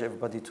encourage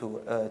everybody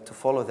to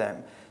follow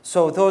them.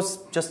 So those,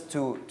 just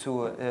to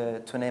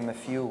name a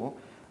few,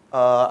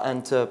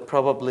 and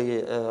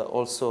probably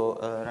also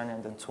Rania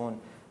and Antoon,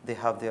 they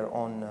have their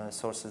own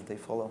sources they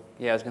follow.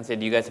 Yeah, I was going to say,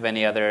 do you guys have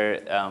any other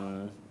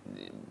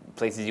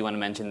places you want to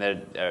mention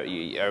that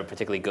are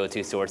particularly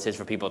go-to sources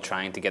for people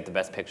trying to get the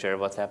best picture of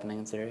what's happening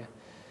in Syria?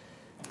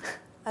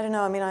 I don't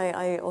know. I mean,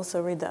 I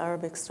also read the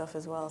Arabic stuff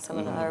as well, some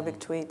of the Arabic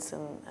tweets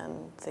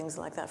and things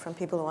like that from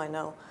people who I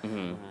know.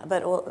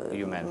 But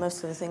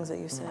most of the things that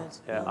you said.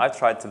 Yeah, I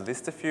tried to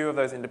list a few of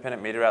those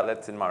independent media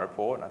outlets in my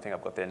report, and I think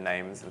I've got their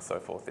names and so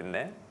forth in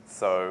there.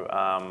 So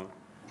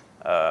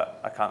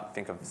I can't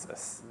think of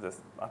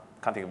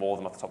all of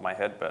them off the top of my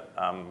head, but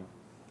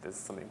there's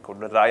something called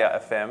Daraa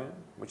FM,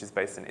 which is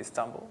based in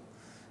Istanbul.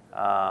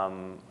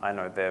 I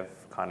know they've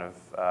kind of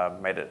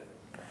made it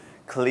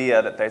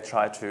clear that they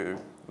try to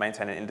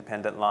maintain an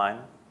independent line,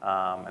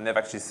 and they've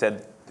actually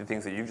said the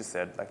things that you just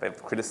said, like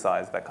they've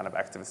criticized that kind of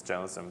activist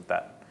journalism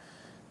that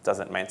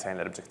doesn't maintain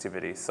that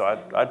objectivity. So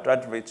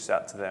I'd reach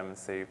out to them and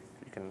see if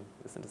you can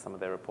listen to some of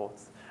their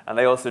reports. And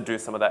they also do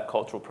some of that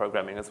cultural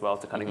programming as well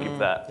to kind of give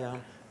that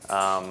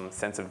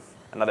sense of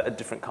a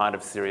different kind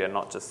of Syria,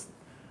 not just,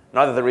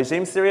 neither the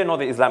regime Syria nor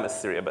the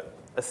Islamist Syria, but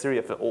a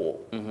Syria for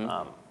all.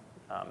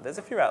 There's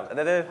a few out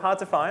there. They're hard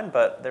to find,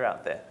 but they're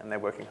out there and they're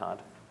working hard.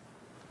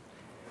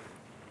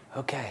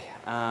 Okay,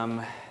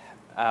 why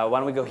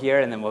don't we go here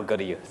and then we'll go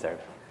to you, sir.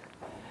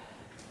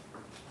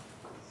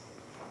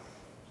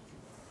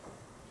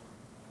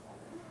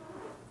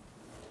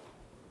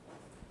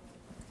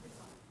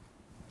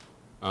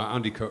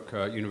 Andy Cook,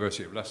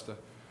 University of Leicester.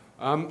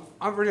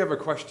 I really have a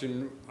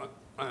question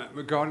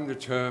regarding the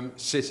term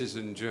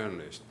citizen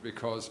journalist,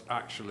 because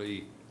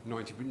actually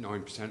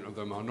 99% of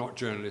them are not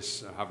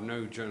journalists, have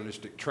no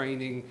journalistic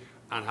training,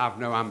 and have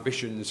no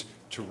ambitions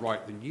to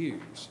write the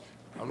news.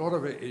 A lot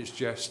of it is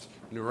just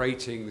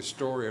narrating the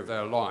story of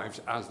their lives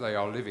as they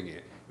are living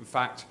it. In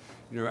fact,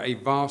 a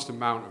vast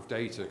amount of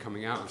data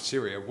coming out of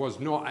Syria was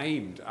not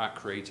aimed at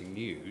creating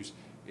news.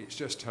 It's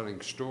just telling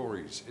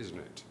stories, isn't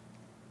it?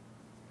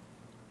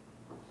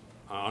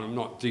 And I'm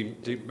not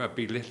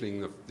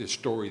belittling the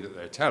story that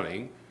they're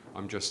telling.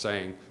 I'm just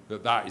saying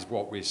that that is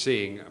what we're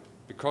seeing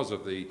because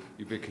of the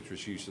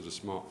ubiquitous use of the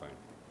smartphone.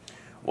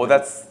 Well,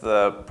 that's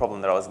the problem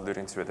that I was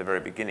alluding to at the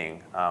very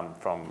beginning,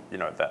 from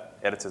that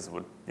editors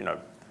would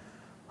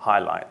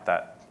highlight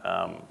that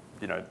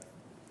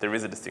there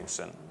is a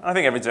distinction. And I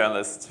think every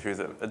journalist who's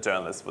a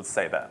journalist would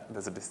say that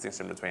there's a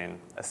distinction between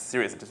a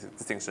serious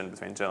distinction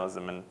between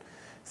journalism and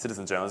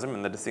citizen journalism,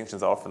 and the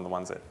distinctions are often the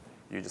ones that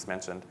you just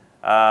mentioned.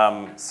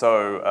 Yeah,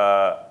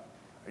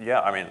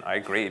 I mean, I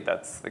agree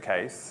that's the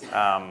case.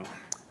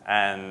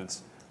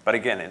 But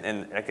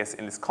again, I guess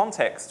in this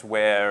context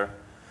where,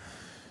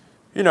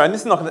 and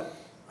this is not going to,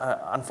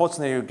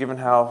 unfortunately, given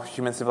how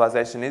human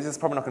civilization is, it's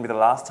probably not going to be the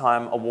last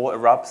time a war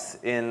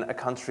erupts in a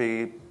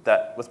country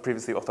that was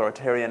previously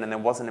authoritarian and there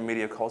wasn't a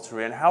media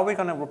culture in. How are we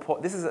going to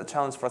report? This is a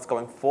challenge for us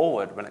going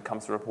forward when it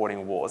comes to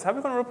reporting wars. How are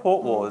we going to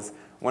report wars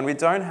when we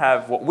don't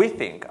have what we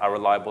think are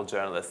reliable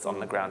journalists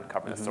on the ground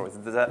covering the stories?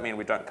 Does that mean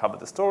we don't cover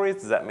the stories?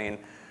 Does that mean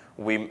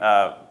we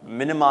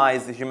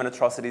minimize the human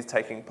atrocities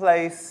taking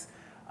place?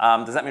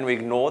 Does that mean we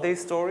ignore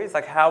these stories?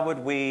 Like, how would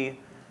we...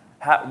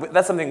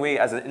 that's something we,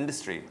 as an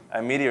industry,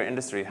 a media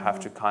industry, have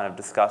to kind of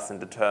discuss and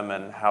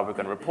determine how we're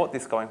going to report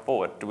this going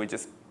forward. Do we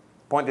just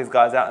point these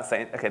guys out and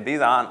say, okay, these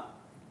aren't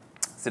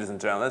citizen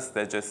journalists,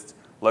 they're just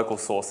local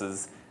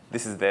sources,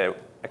 this is their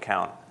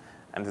account,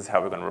 and this is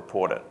how we're going to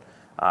report it.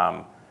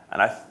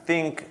 And I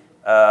think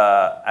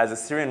as the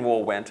Syrian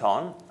war went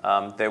on,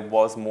 there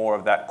was more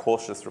of that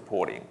cautious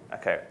reporting.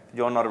 Okay,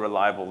 you're not a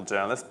reliable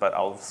journalist, but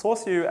I'll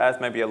source you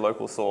as maybe a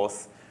local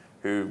source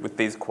who, with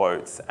these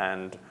quotes,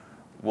 and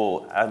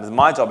as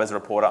my job as a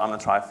reporter, I'm going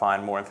to try to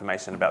find more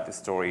information about this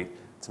story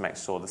to make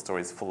sure the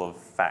story is full of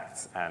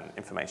facts and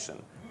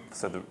information,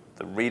 so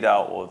the reader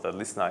or the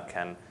listener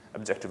can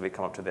objectively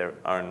come up to their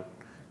own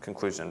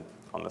conclusion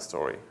on the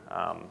story.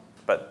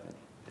 But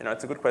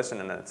it's a good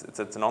question, and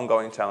it's an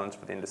ongoing challenge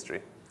for the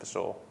industry, for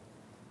sure.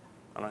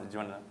 I don't know, do you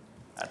want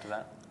to add to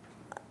that?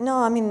 No,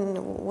 I mean,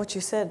 what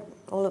you said,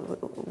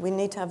 we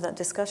need to have that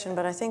discussion,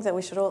 but I think that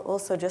we should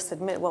also just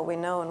admit what we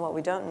know and what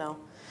we don't know.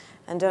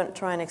 And don't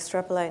try and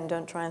extrapolate and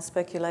don't try and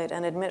speculate,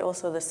 and admit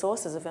also the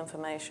sources of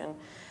information.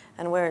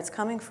 and where it's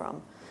coming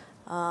from.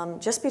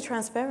 Just be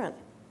transparent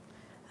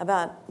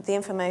about the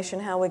information,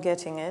 how we're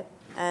getting it,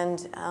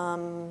 and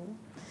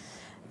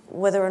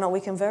whether or not we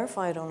can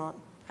verify it or not.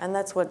 And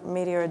that's what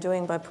media are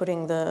doing by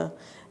putting the,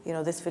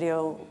 this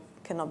video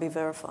cannot be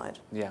verified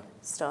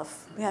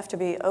stuff. We have to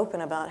be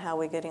open about how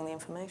we're getting the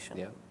information.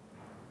 Yeah.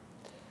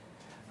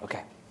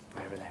 Okay,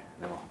 right over there.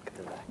 Then we'll get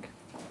to the back.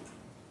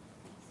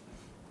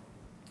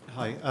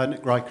 Hi,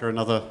 Nick Riker,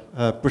 another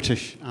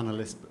British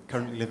analyst,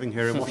 currently living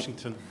here in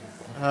Washington.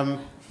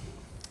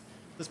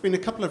 There's been a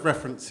couple of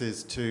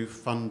references to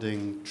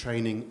funding,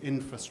 training,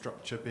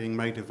 infrastructure being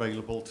made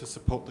available to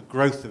support the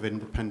growth of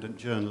independent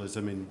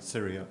journalism in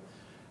Syria.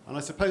 And I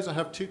suppose I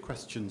have two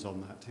questions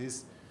on that.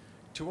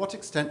 To what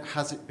extent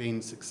has it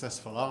been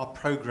successful? Are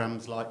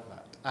programs like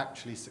that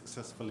actually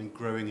successful in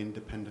growing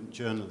independent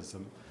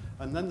journalism?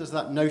 And then there's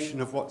that notion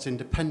of what's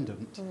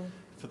independent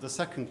for the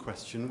second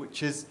question,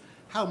 which is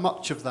how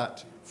much of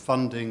that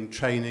funding,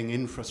 training,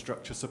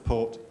 infrastructure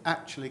support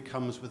actually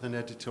comes with an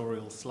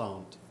editorial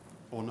slant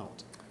or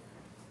not?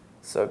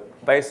 So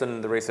based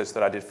on the research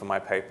that I did for my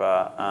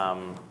paper,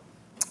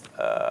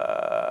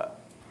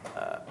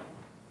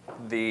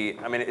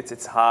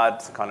 it's hard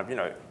to kind of,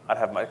 I'd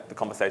have the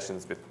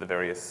conversations with the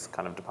various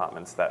kind of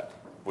departments that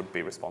would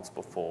be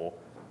responsible for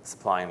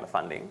supplying the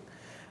funding.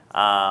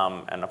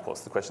 And of course,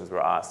 the questions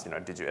were asked,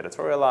 did you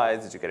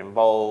editorialize? Did you get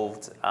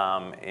involved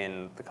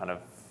in the kind of,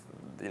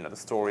 the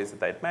stories that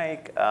they'd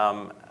make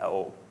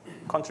or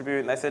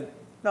contribute? And they said,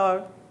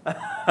 no.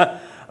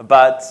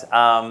 But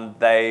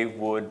they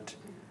would,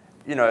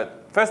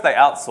 first they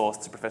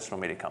outsourced to professional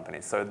media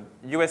companies. So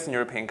US and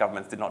European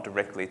governments did not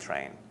directly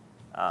train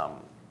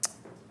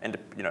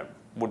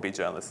would-be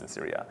journalists in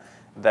Syria.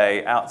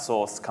 They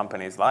outsourced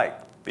companies like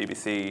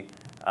BBC.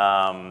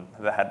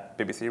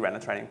 BBC ran a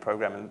training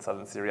program in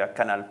southern Syria.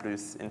 Canal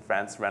Plus in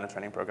France ran a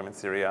training program in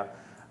Syria.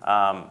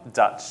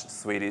 Dutch,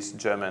 Swedish,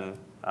 German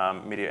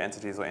media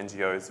entities or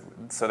NGOs.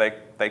 So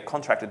they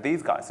contracted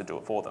these guys to do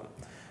it for them.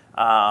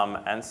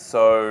 And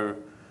so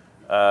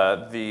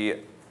the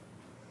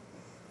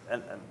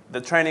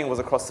training was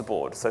across the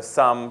board. So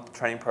some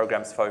training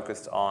programs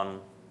focused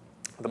on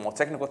the more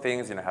technical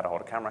things, how to hold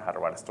a camera, how to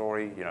write a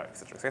story, et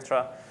cetera, et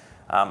cetera.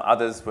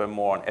 Others were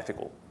more on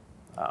ethical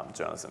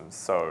journalism.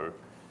 So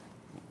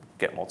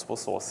get multiple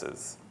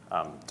sources.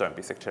 Don't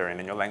be sectarian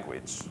in your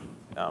language.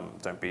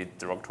 Don't be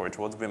derogatory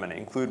towards women.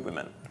 Include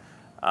women.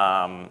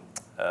 Don't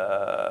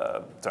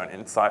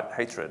incite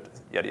hatred,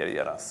 yada, yada,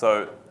 yada.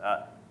 So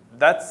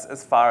that's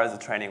as far as the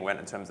training went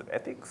in terms of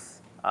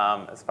ethics,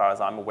 as far as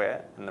I'm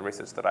aware in the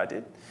research that I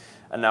did.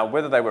 And now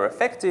whether they were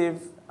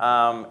effective,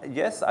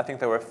 yes, I think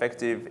they were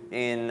effective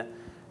in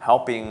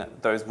helping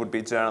those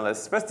would-be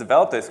journalists first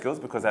develop their skills,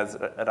 because as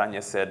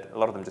Rania said, a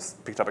lot of them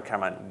just picked up a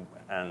camera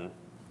and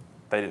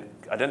they didn't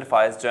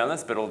identify as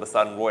journalists, but all of a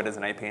sudden Reuters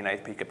and AP and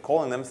AP kept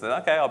calling them, so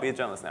okay, I'll be a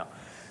journalist now.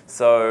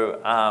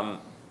 So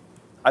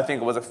I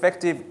think it was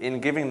effective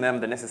in giving them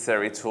the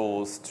necessary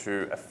tools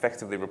to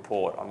effectively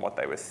report on what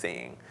they were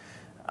seeing.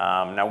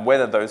 Now,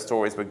 whether those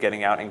stories were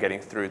getting out and getting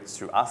through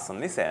to us on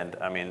this end,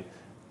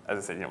 as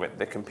I said,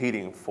 they're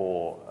competing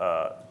for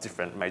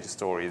different major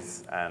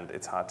stories, and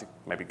it's hard to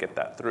maybe get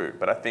that through.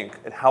 But I think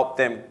it helped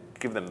them,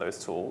 give them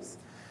those tools.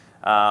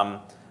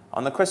 On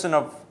the question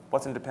of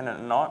what's independent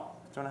and not,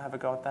 do you want to have a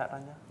go at that,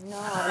 Anya?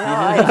 No.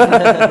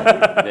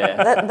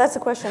 That's a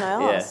question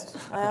I asked.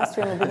 Yeah. I asked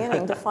you in the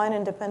beginning. Define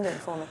independent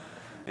for me.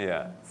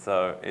 Yeah.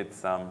 So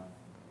it's and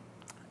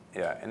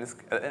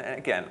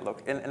again,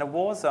 look, in a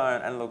war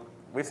zone, and look,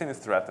 we've seen this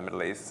throughout the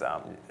Middle East.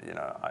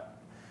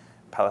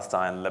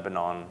 Palestine,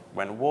 Lebanon,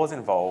 when war's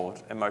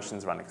involved,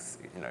 emotions run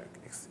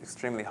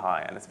extremely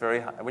high, and it's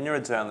very high. When you're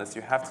a journalist,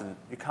 you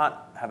can't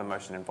have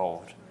emotion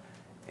involved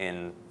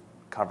in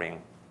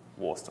covering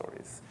war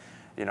stories.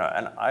 And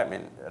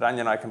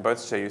Rania and I can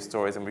both share you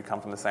stories, and we come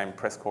from the same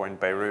press corps in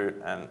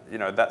Beirut, and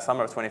that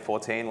summer of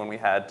 2014 when we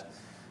had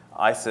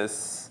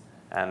ISIS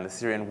and the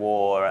Syrian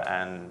war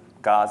and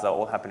Gaza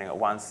all happening at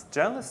once,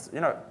 journalists,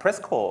 press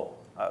corps,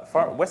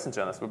 Western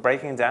journalists were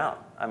breaking down.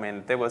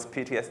 There was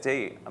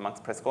PTSD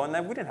amongst press corps, and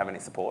we didn't have any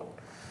support.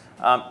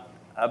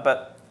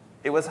 But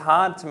it was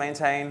hard to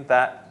maintain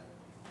that,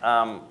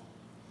 that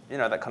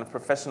kind of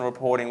professional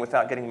reporting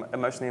without getting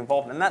emotionally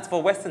involved. And that's for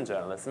Western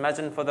journalists.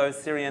 Imagine for those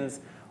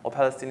Syrians or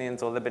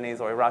Palestinians or Lebanese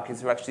or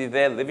Iraqis who are actually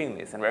there living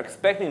this, and we're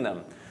expecting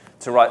them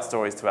to write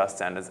stories to our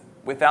standards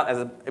without,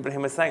 as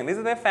Ibrahim was saying, these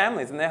are their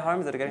families and their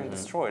homes that are getting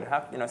destroyed.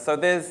 So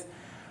there's,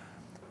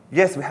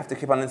 yes, we have to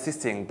keep on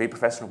insisting, be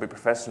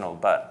professional,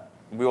 but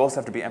we also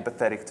have to be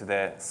empathetic to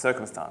their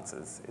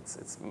circumstances.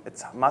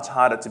 It's much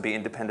harder to be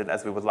independent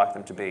as we would like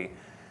them to be,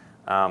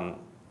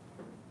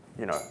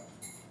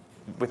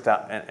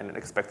 without and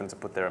expect them to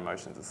put their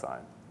emotions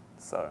aside.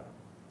 So.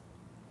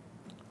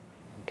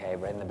 Okay,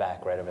 right in the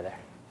back, right over there.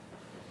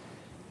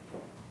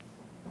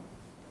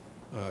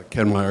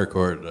 Ken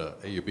Meyercord,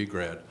 AUB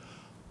grad.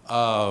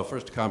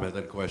 First a comment,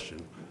 then a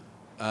question.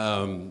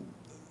 I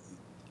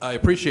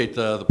appreciate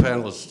the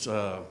panelists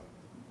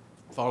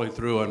following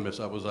through on Ms.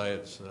 Abu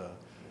Zayed's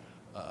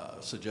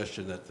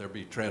suggestion that there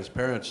be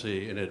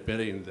transparency in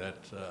admitting that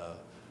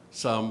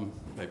some,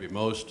 maybe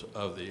most,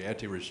 of the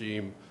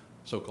anti-regime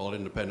so-called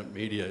independent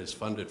media is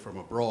funded from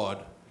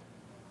abroad.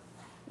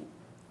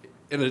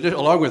 In addition,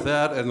 along with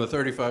that, and the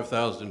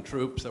 35,000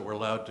 troops that were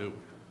allowed to,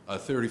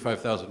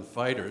 35,000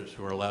 fighters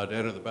who are allowed to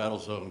enter the battle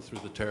zone through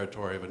the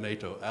territory of a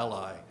NATO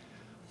ally,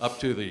 up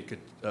to the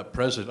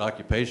present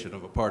occupation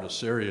of a part of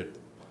Syria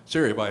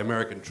by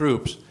American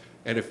troops.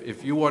 And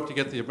if you want to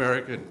get the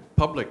American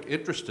public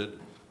interested,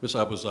 Ms.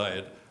 Abu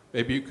Zayed,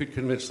 maybe you could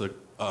convince the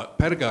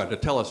Pentagon to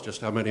tell us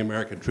just how many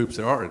American troops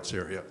there are in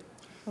Syria.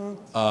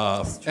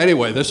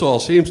 Anyway, this all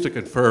seems to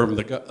confirm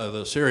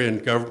the Syrian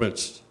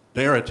government's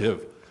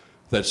narrative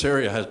that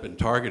Syria has been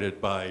targeted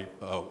by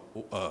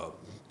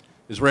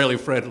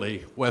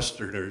Israeli-friendly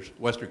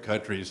Western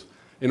countries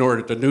in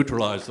order to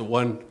neutralize the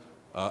one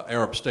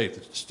Arab state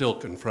that still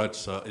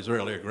confronts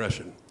Israeli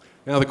aggression.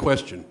 Now the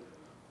question,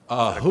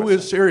 who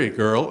is Syrian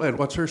Girl and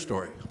what's her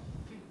story?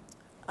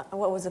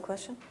 What was the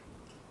question?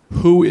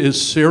 Who is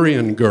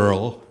Syrian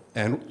Girl?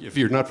 And if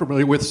you're not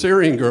familiar with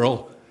Syrian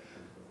Girl,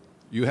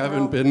 you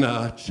haven't been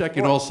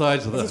checking all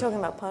sides of the... Is he talking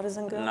about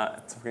Partisan Girl? No,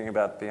 talking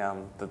about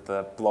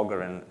the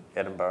blogger in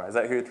Edinburgh. Is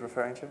that who you're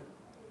referring to?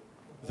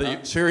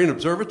 The Syrian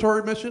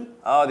Observatory mission?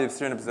 Oh, the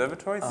Syrian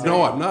Observatory?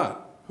 No, I'm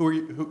not. Who are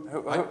you?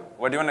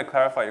 What do you want to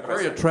clarify your question?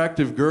 A very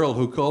attractive girl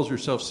who calls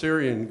herself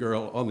Syrian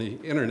Girl on the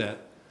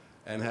internet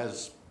and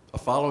has a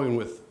following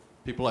with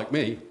people like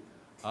me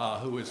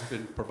who has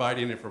been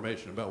providing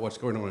information about what's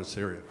going on in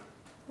Syria.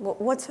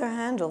 What's her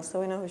handle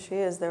so we know who she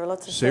is? There are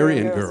lots of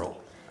Syrian girls. Girl.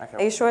 Okay.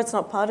 Are you sure it's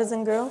not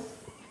Partisan Girl?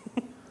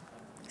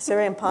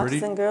 Syrian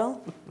Partisan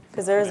Girl?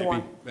 Because there is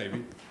one.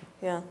 Maybe.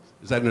 Yeah.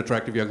 Is that an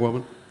attractive young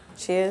woman?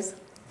 She is.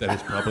 Then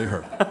it's probably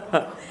her.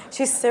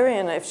 She's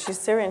Syrian. If she's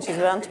Syrian, she's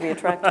bound to be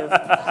attractive.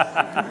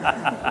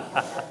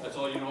 That's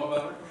all you know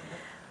about her?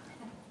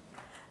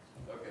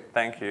 Okay.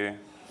 Thank you.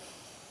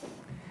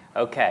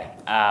 Okay,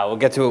 we'll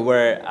get to it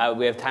where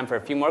we have time for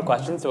a few more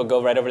questions, so we'll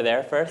go right over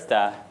there first.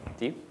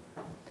 Steve?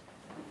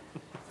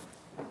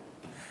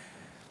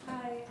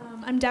 Hi,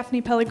 I'm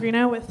Daphne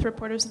Pellegrino with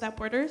Reporters Without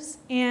Borders,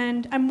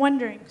 and I'm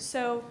wondering,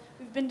 so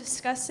we've been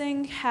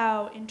discussing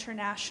how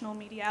international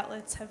media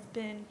outlets have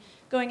been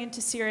going into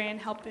Syria and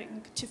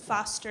helping to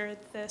foster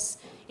this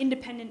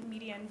independent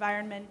media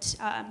environment,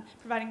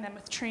 providing them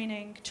with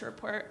training to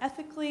report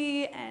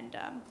ethically and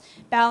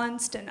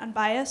balanced and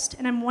unbiased.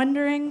 And I'm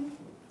wondering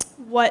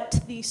what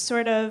the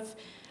sort of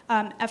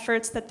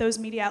efforts that those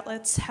media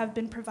outlets have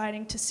been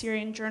providing to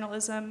Syrian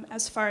journalism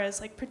as far as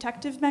like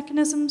protective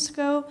mechanisms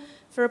go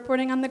for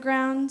reporting on the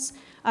grounds,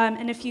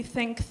 and if you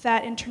think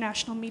that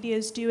international media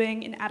is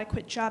doing an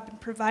adequate job in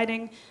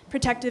providing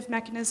protective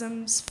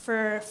mechanisms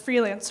for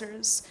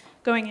freelancers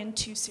going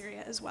into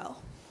Syria as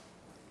well.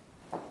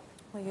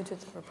 Well, you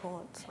did the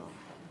report, so.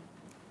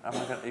 Are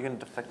you going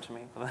to deflect to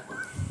me for that?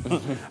 You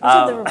did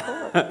the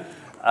report.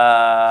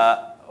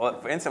 Well,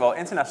 for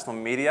international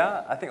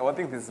media, I think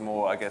this is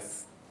more, I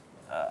guess,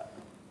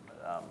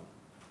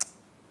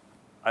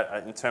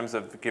 in terms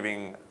of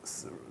giving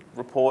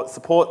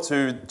support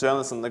to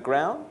journalists on the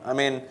ground. I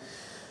mean,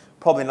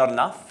 probably not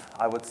enough,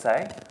 I would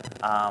say.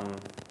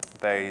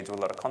 They do a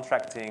lot of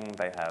contracting.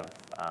 They have,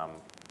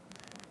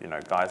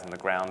 guys on the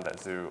ground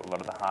that do a lot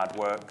of the hard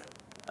work,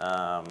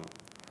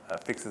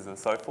 fixers and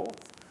so forth,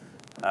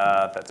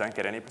 that don't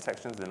get any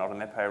protections. They're not on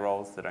their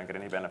payrolls. They don't get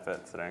any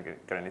benefits. They don't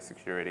get any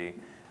security.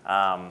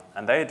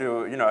 And they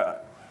do,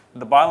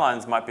 the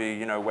bylines might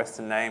be,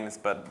 Western names,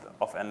 but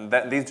often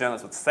these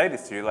journalists would say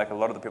this to you, like a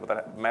lot of the people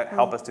that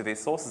help us do these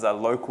sources are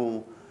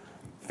local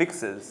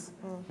fixers,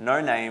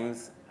 no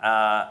names,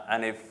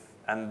 and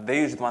they're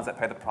usually the ones that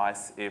pay the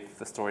price if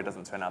the story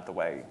doesn't turn out the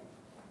way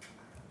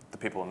the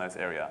people in those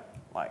area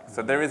like.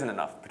 So there isn't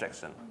enough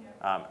protection.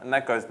 And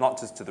that goes not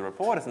just to the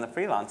reporters and the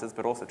freelancers,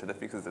 but also to the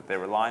fixers that they're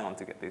relying on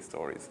to get these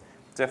stories.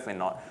 Definitely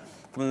not.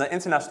 From the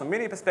international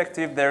media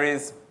perspective, there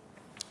is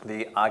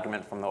the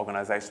argument from the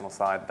organizational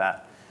side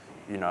that,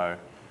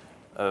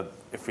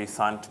 if we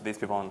sign these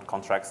people on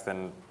contracts,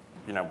 then,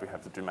 we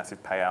have to do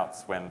massive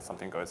payouts when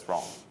something goes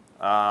wrong.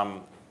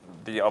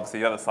 Obviously,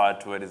 the other side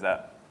to it is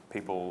that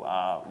people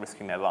are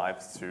risking their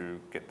lives to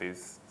get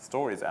these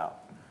stories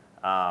out.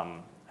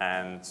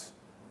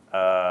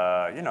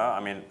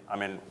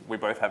 We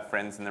both have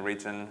friends in the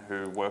region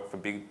who work for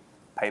big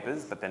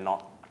papers, but they're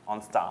not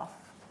on staff.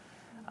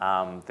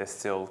 They're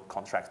still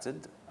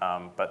contracted,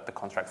 but the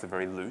contracts are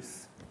very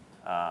loose,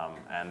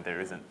 and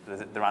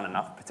there aren't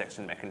enough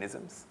protection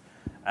mechanisms.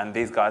 And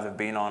these guys have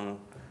been on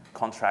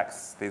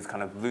contracts, these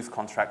kind of loose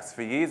contracts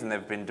for years, and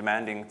they've been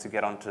demanding to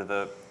get onto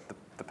the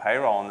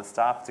payroll and the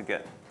staff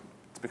to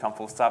become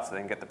full staff so they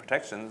can get the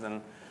protections.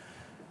 And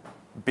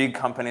big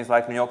companies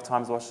like New York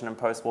Times, Washington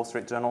Post, Wall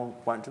Street Journal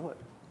won't do it.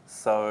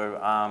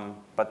 So,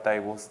 but they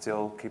will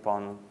still keep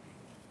on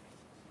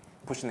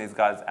pushing these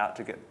guys out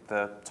to get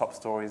the top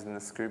stories and the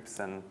scoops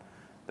and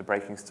the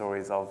breaking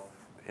stories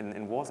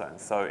in war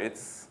zones. So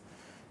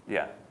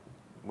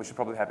we should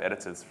probably have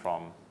editors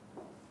from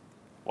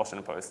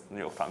Washington Post, New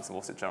York Times, and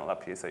Wall Street Journal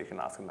up here so you can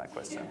ask them that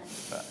question.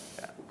 But,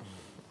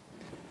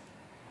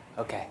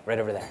 Okay, right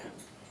over there.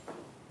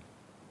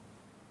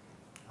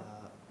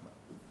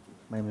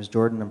 My name is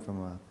Jordan. I'm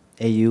from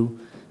AU.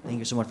 Thank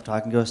you so much for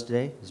talking to us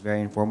today. It's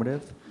very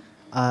informative.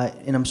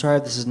 And I'm sorry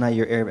if this is not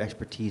your area of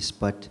expertise,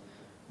 but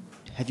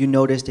have you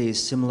noticed a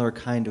similar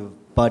kind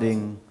of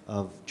budding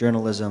of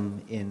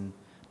journalism in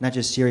not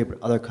just Syria, but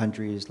other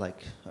countries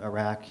like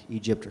Iraq,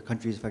 Egypt, or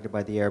countries affected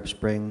by the Arab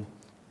Spring?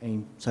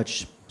 Any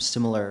such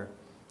similar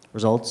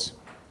results?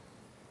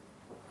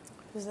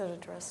 Who's that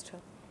addressed to?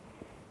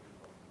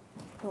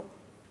 Oh,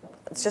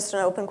 it's just an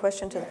open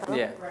question to the panel?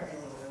 Yeah.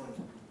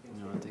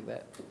 You want to take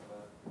that?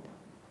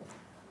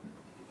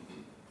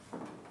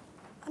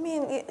 I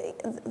mean,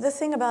 the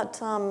thing about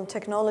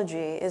technology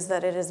is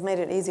that it has made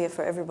it easier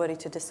for everybody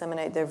to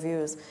disseminate their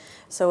views.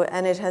 So,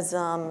 and it has,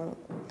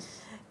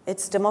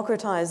 it's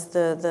democratized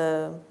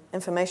the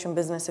information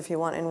business, if you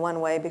want, in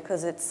one way,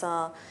 because it's,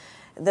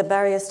 the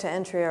barriers to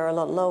entry are a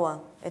lot lower.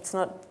 It's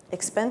not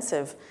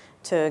expensive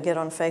to get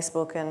on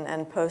Facebook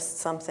and post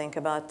something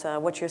about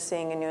what you're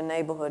seeing in your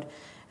neighborhood.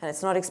 And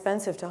it's not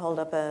expensive to hold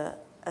up a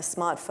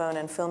smartphone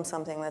and film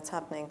something that's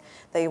happening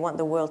that you want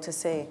the world to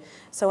see.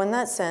 So in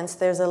that sense,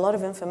 there's a lot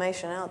of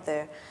information out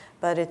there,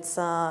 but it's,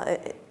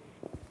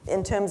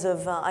 in terms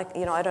of, I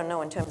don't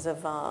know, in terms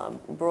of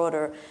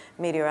broader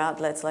media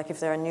outlets, like if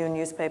there are new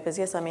newspapers,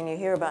 yes, I mean, you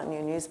hear about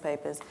new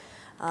newspapers.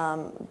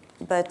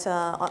 But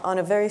on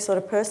a very sort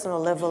of personal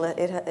level,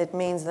 it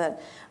means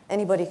that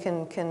anybody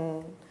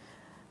can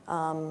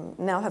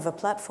now have a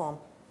platform.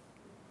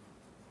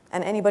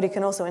 And anybody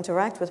can also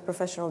interact with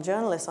professional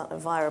journalists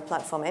via a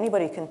platform.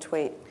 Anybody can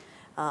tweet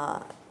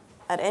at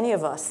any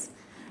of us.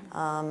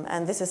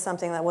 And this is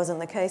something that wasn't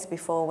the case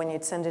before when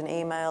you'd send an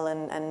email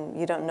and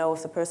you don't know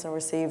if the person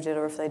received it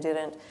or if they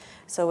didn't.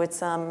 So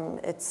it's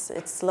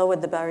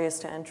lowered the barriers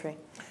to entry.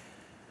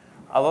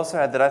 I'll also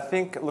add that I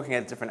think looking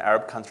at different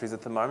Arab countries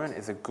at the moment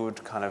is a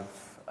good kind of,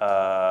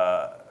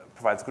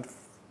 provides good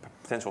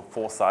potential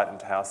foresight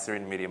into how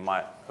Syrian media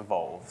might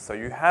evolve. So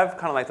you have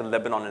kind of like the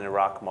Lebanon and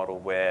Iraq model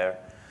where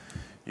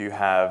you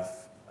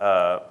have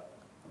a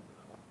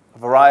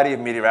variety of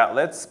media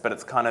outlets, but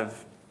it's kind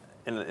of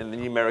in the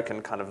new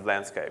American kind of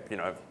landscape. You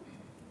know,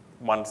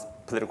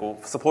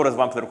 supporters of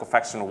one political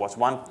faction will watch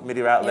one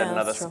media outlet, and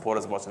other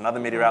supporters watch another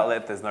media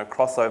outlet. There's no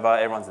crossover.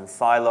 Everyone's in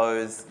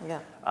silos. Yeah.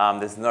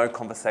 There's no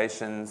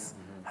conversations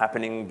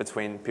happening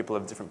between people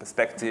of different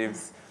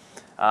perspectives.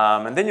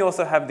 And then you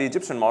also have the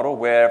Egyptian model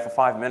where for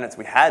 5 minutes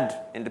we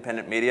had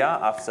independent media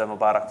after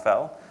Mubarak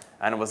fell,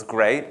 and it was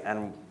great,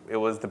 and it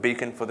was the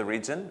beacon for the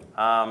region.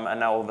 And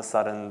now all of a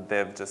sudden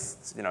they've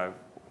just,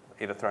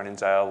 either thrown in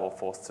jail or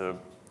forced to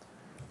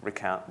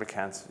recount,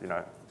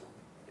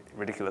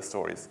 ridiculous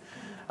stories.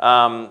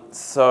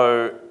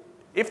 So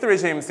if the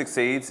regime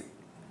succeeds,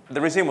 the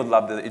regime would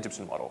love the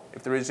Egyptian model.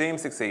 If the regime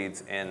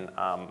succeeds in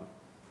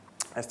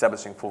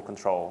establishing full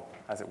control,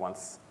 as it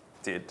once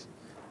did,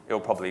 it will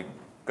probably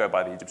go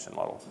by the Egyptian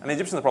model. And the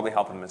Egyptians are probably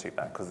helping them achieve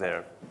that because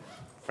they're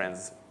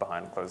friends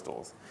behind closed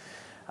doors.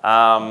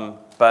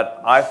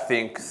 But I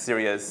think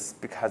Syria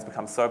has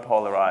become so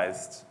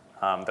polarized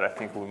that I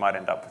think we might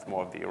end up with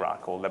more of the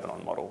Iraq or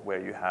Lebanon model, where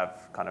you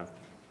have kind of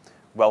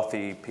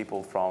wealthy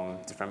people from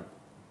different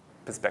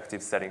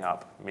perspectives setting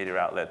up media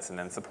outlets, and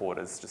then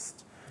supporters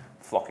just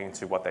flocking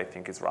to what they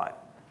think is right.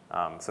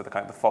 So the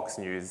kind of the Fox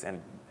News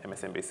and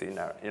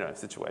MSNBC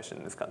situation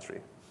in this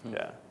country. Yeah.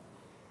 Got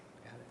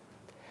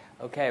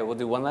it. Okay, we'll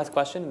do one last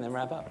question and then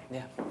wrap up.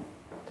 Yeah.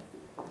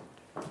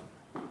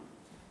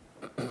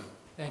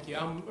 Thank you.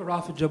 I'm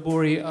Rafi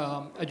Jabouri,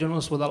 a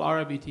journalist with Al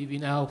Arabi TV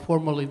now,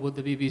 formerly with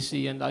the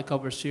BBC, and I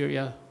cover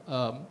Syria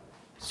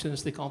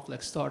since the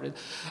conflict started.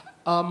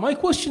 My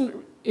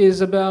question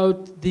is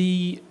about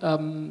the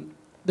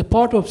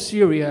part of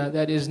Syria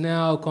that is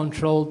now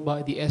controlled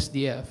by the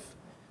SDF,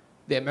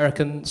 the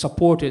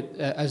American-supported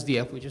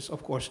SDF, which is,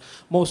 of course,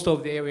 most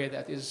of the area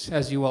that is,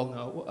 as you all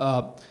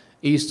know,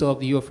 east of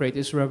the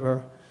Euphrates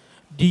River.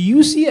 Do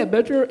you see a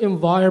better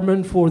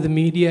environment for the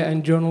media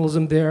and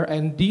journalism there?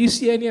 And do you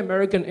see any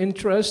American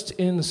interest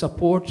in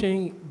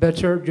supporting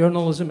better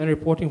journalism and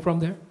reporting from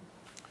there?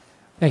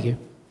 Thank you.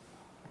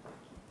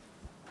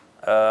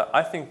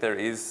 I think there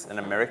is an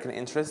American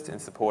interest in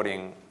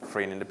supporting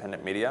free and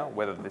independent media.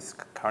 Whether this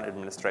current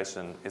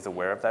administration is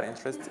aware of that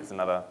interest is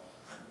another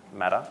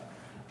matter.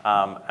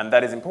 And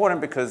that is important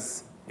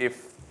because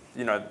if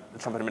the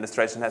Trump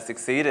administration has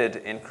succeeded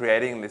in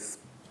creating this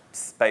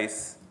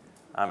space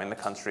in the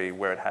country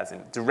where it has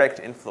direct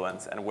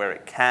influence and where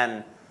it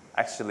can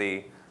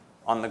actually,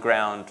 on the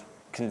ground,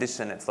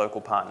 condition its local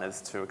partners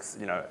to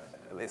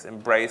at least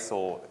embrace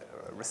or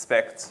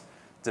respect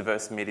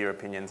diverse media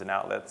opinions and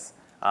outlets.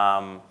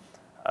 I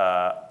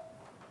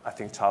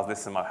think Charles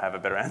Lisson might have a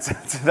better answer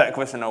to that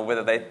question, or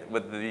whether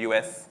the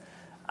US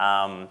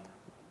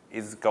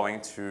is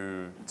going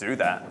to do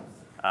that.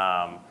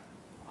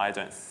 I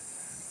don't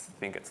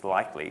think it's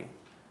likely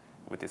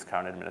with this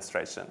current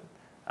administration.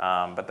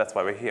 But that's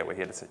why we're here. We're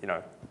here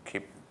to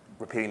keep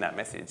repeating that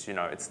message.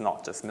 It's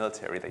not just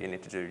military that you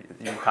need to do.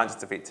 You can't just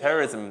defeat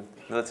terrorism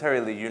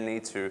militarily. You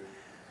need to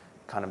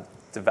kind of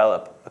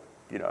develop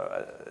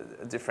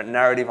a different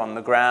narrative on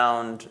the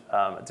ground,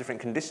 different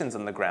conditions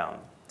on the ground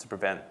to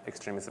prevent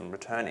extremism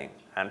returning.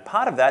 And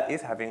part of that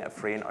is having a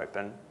free and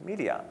open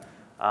media.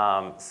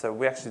 So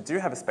we actually do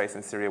have a space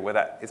in Syria where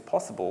that is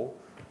possible,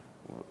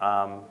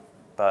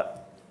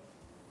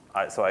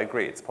 so I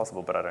agree it's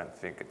possible, but I don't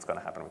think it's going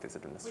to happen with this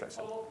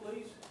administration. Follow,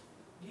 please.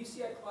 Do you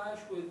see a clash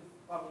with,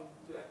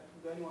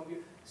 do anyone of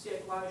you see a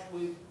clash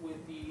with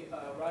the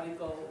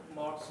radical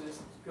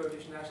Marxist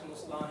Kurdish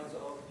nationalist lines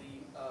of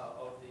the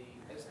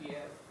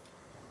SDF,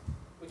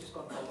 which is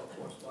controlled, of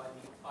course, by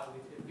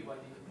the PYD?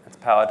 It's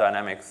power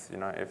dynamics.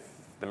 If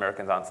the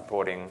Americans aren't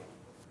supporting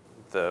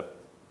the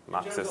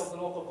Marxist, in terms of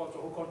the local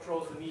control, who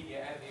controls the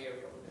media and the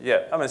area.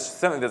 Yeah,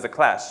 certainly there's a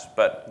clash,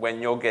 but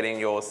when you're getting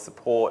your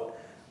support,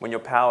 when your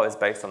power is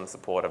based on the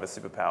support of a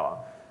superpower,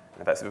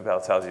 and if that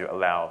superpower tells you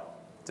allow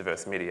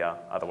diverse media,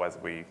 otherwise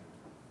we're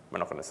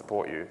not going to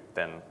support you,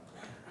 then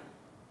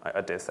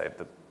I dare say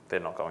that they're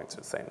not going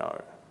to say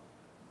no.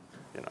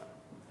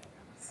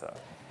 So.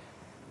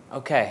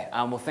 Okay,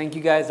 well, thank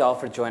you guys all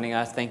for joining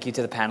us. Thank you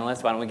to the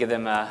panelists. Why don't we give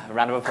them a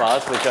round of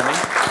applause for joining?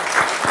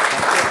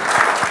 Thank you.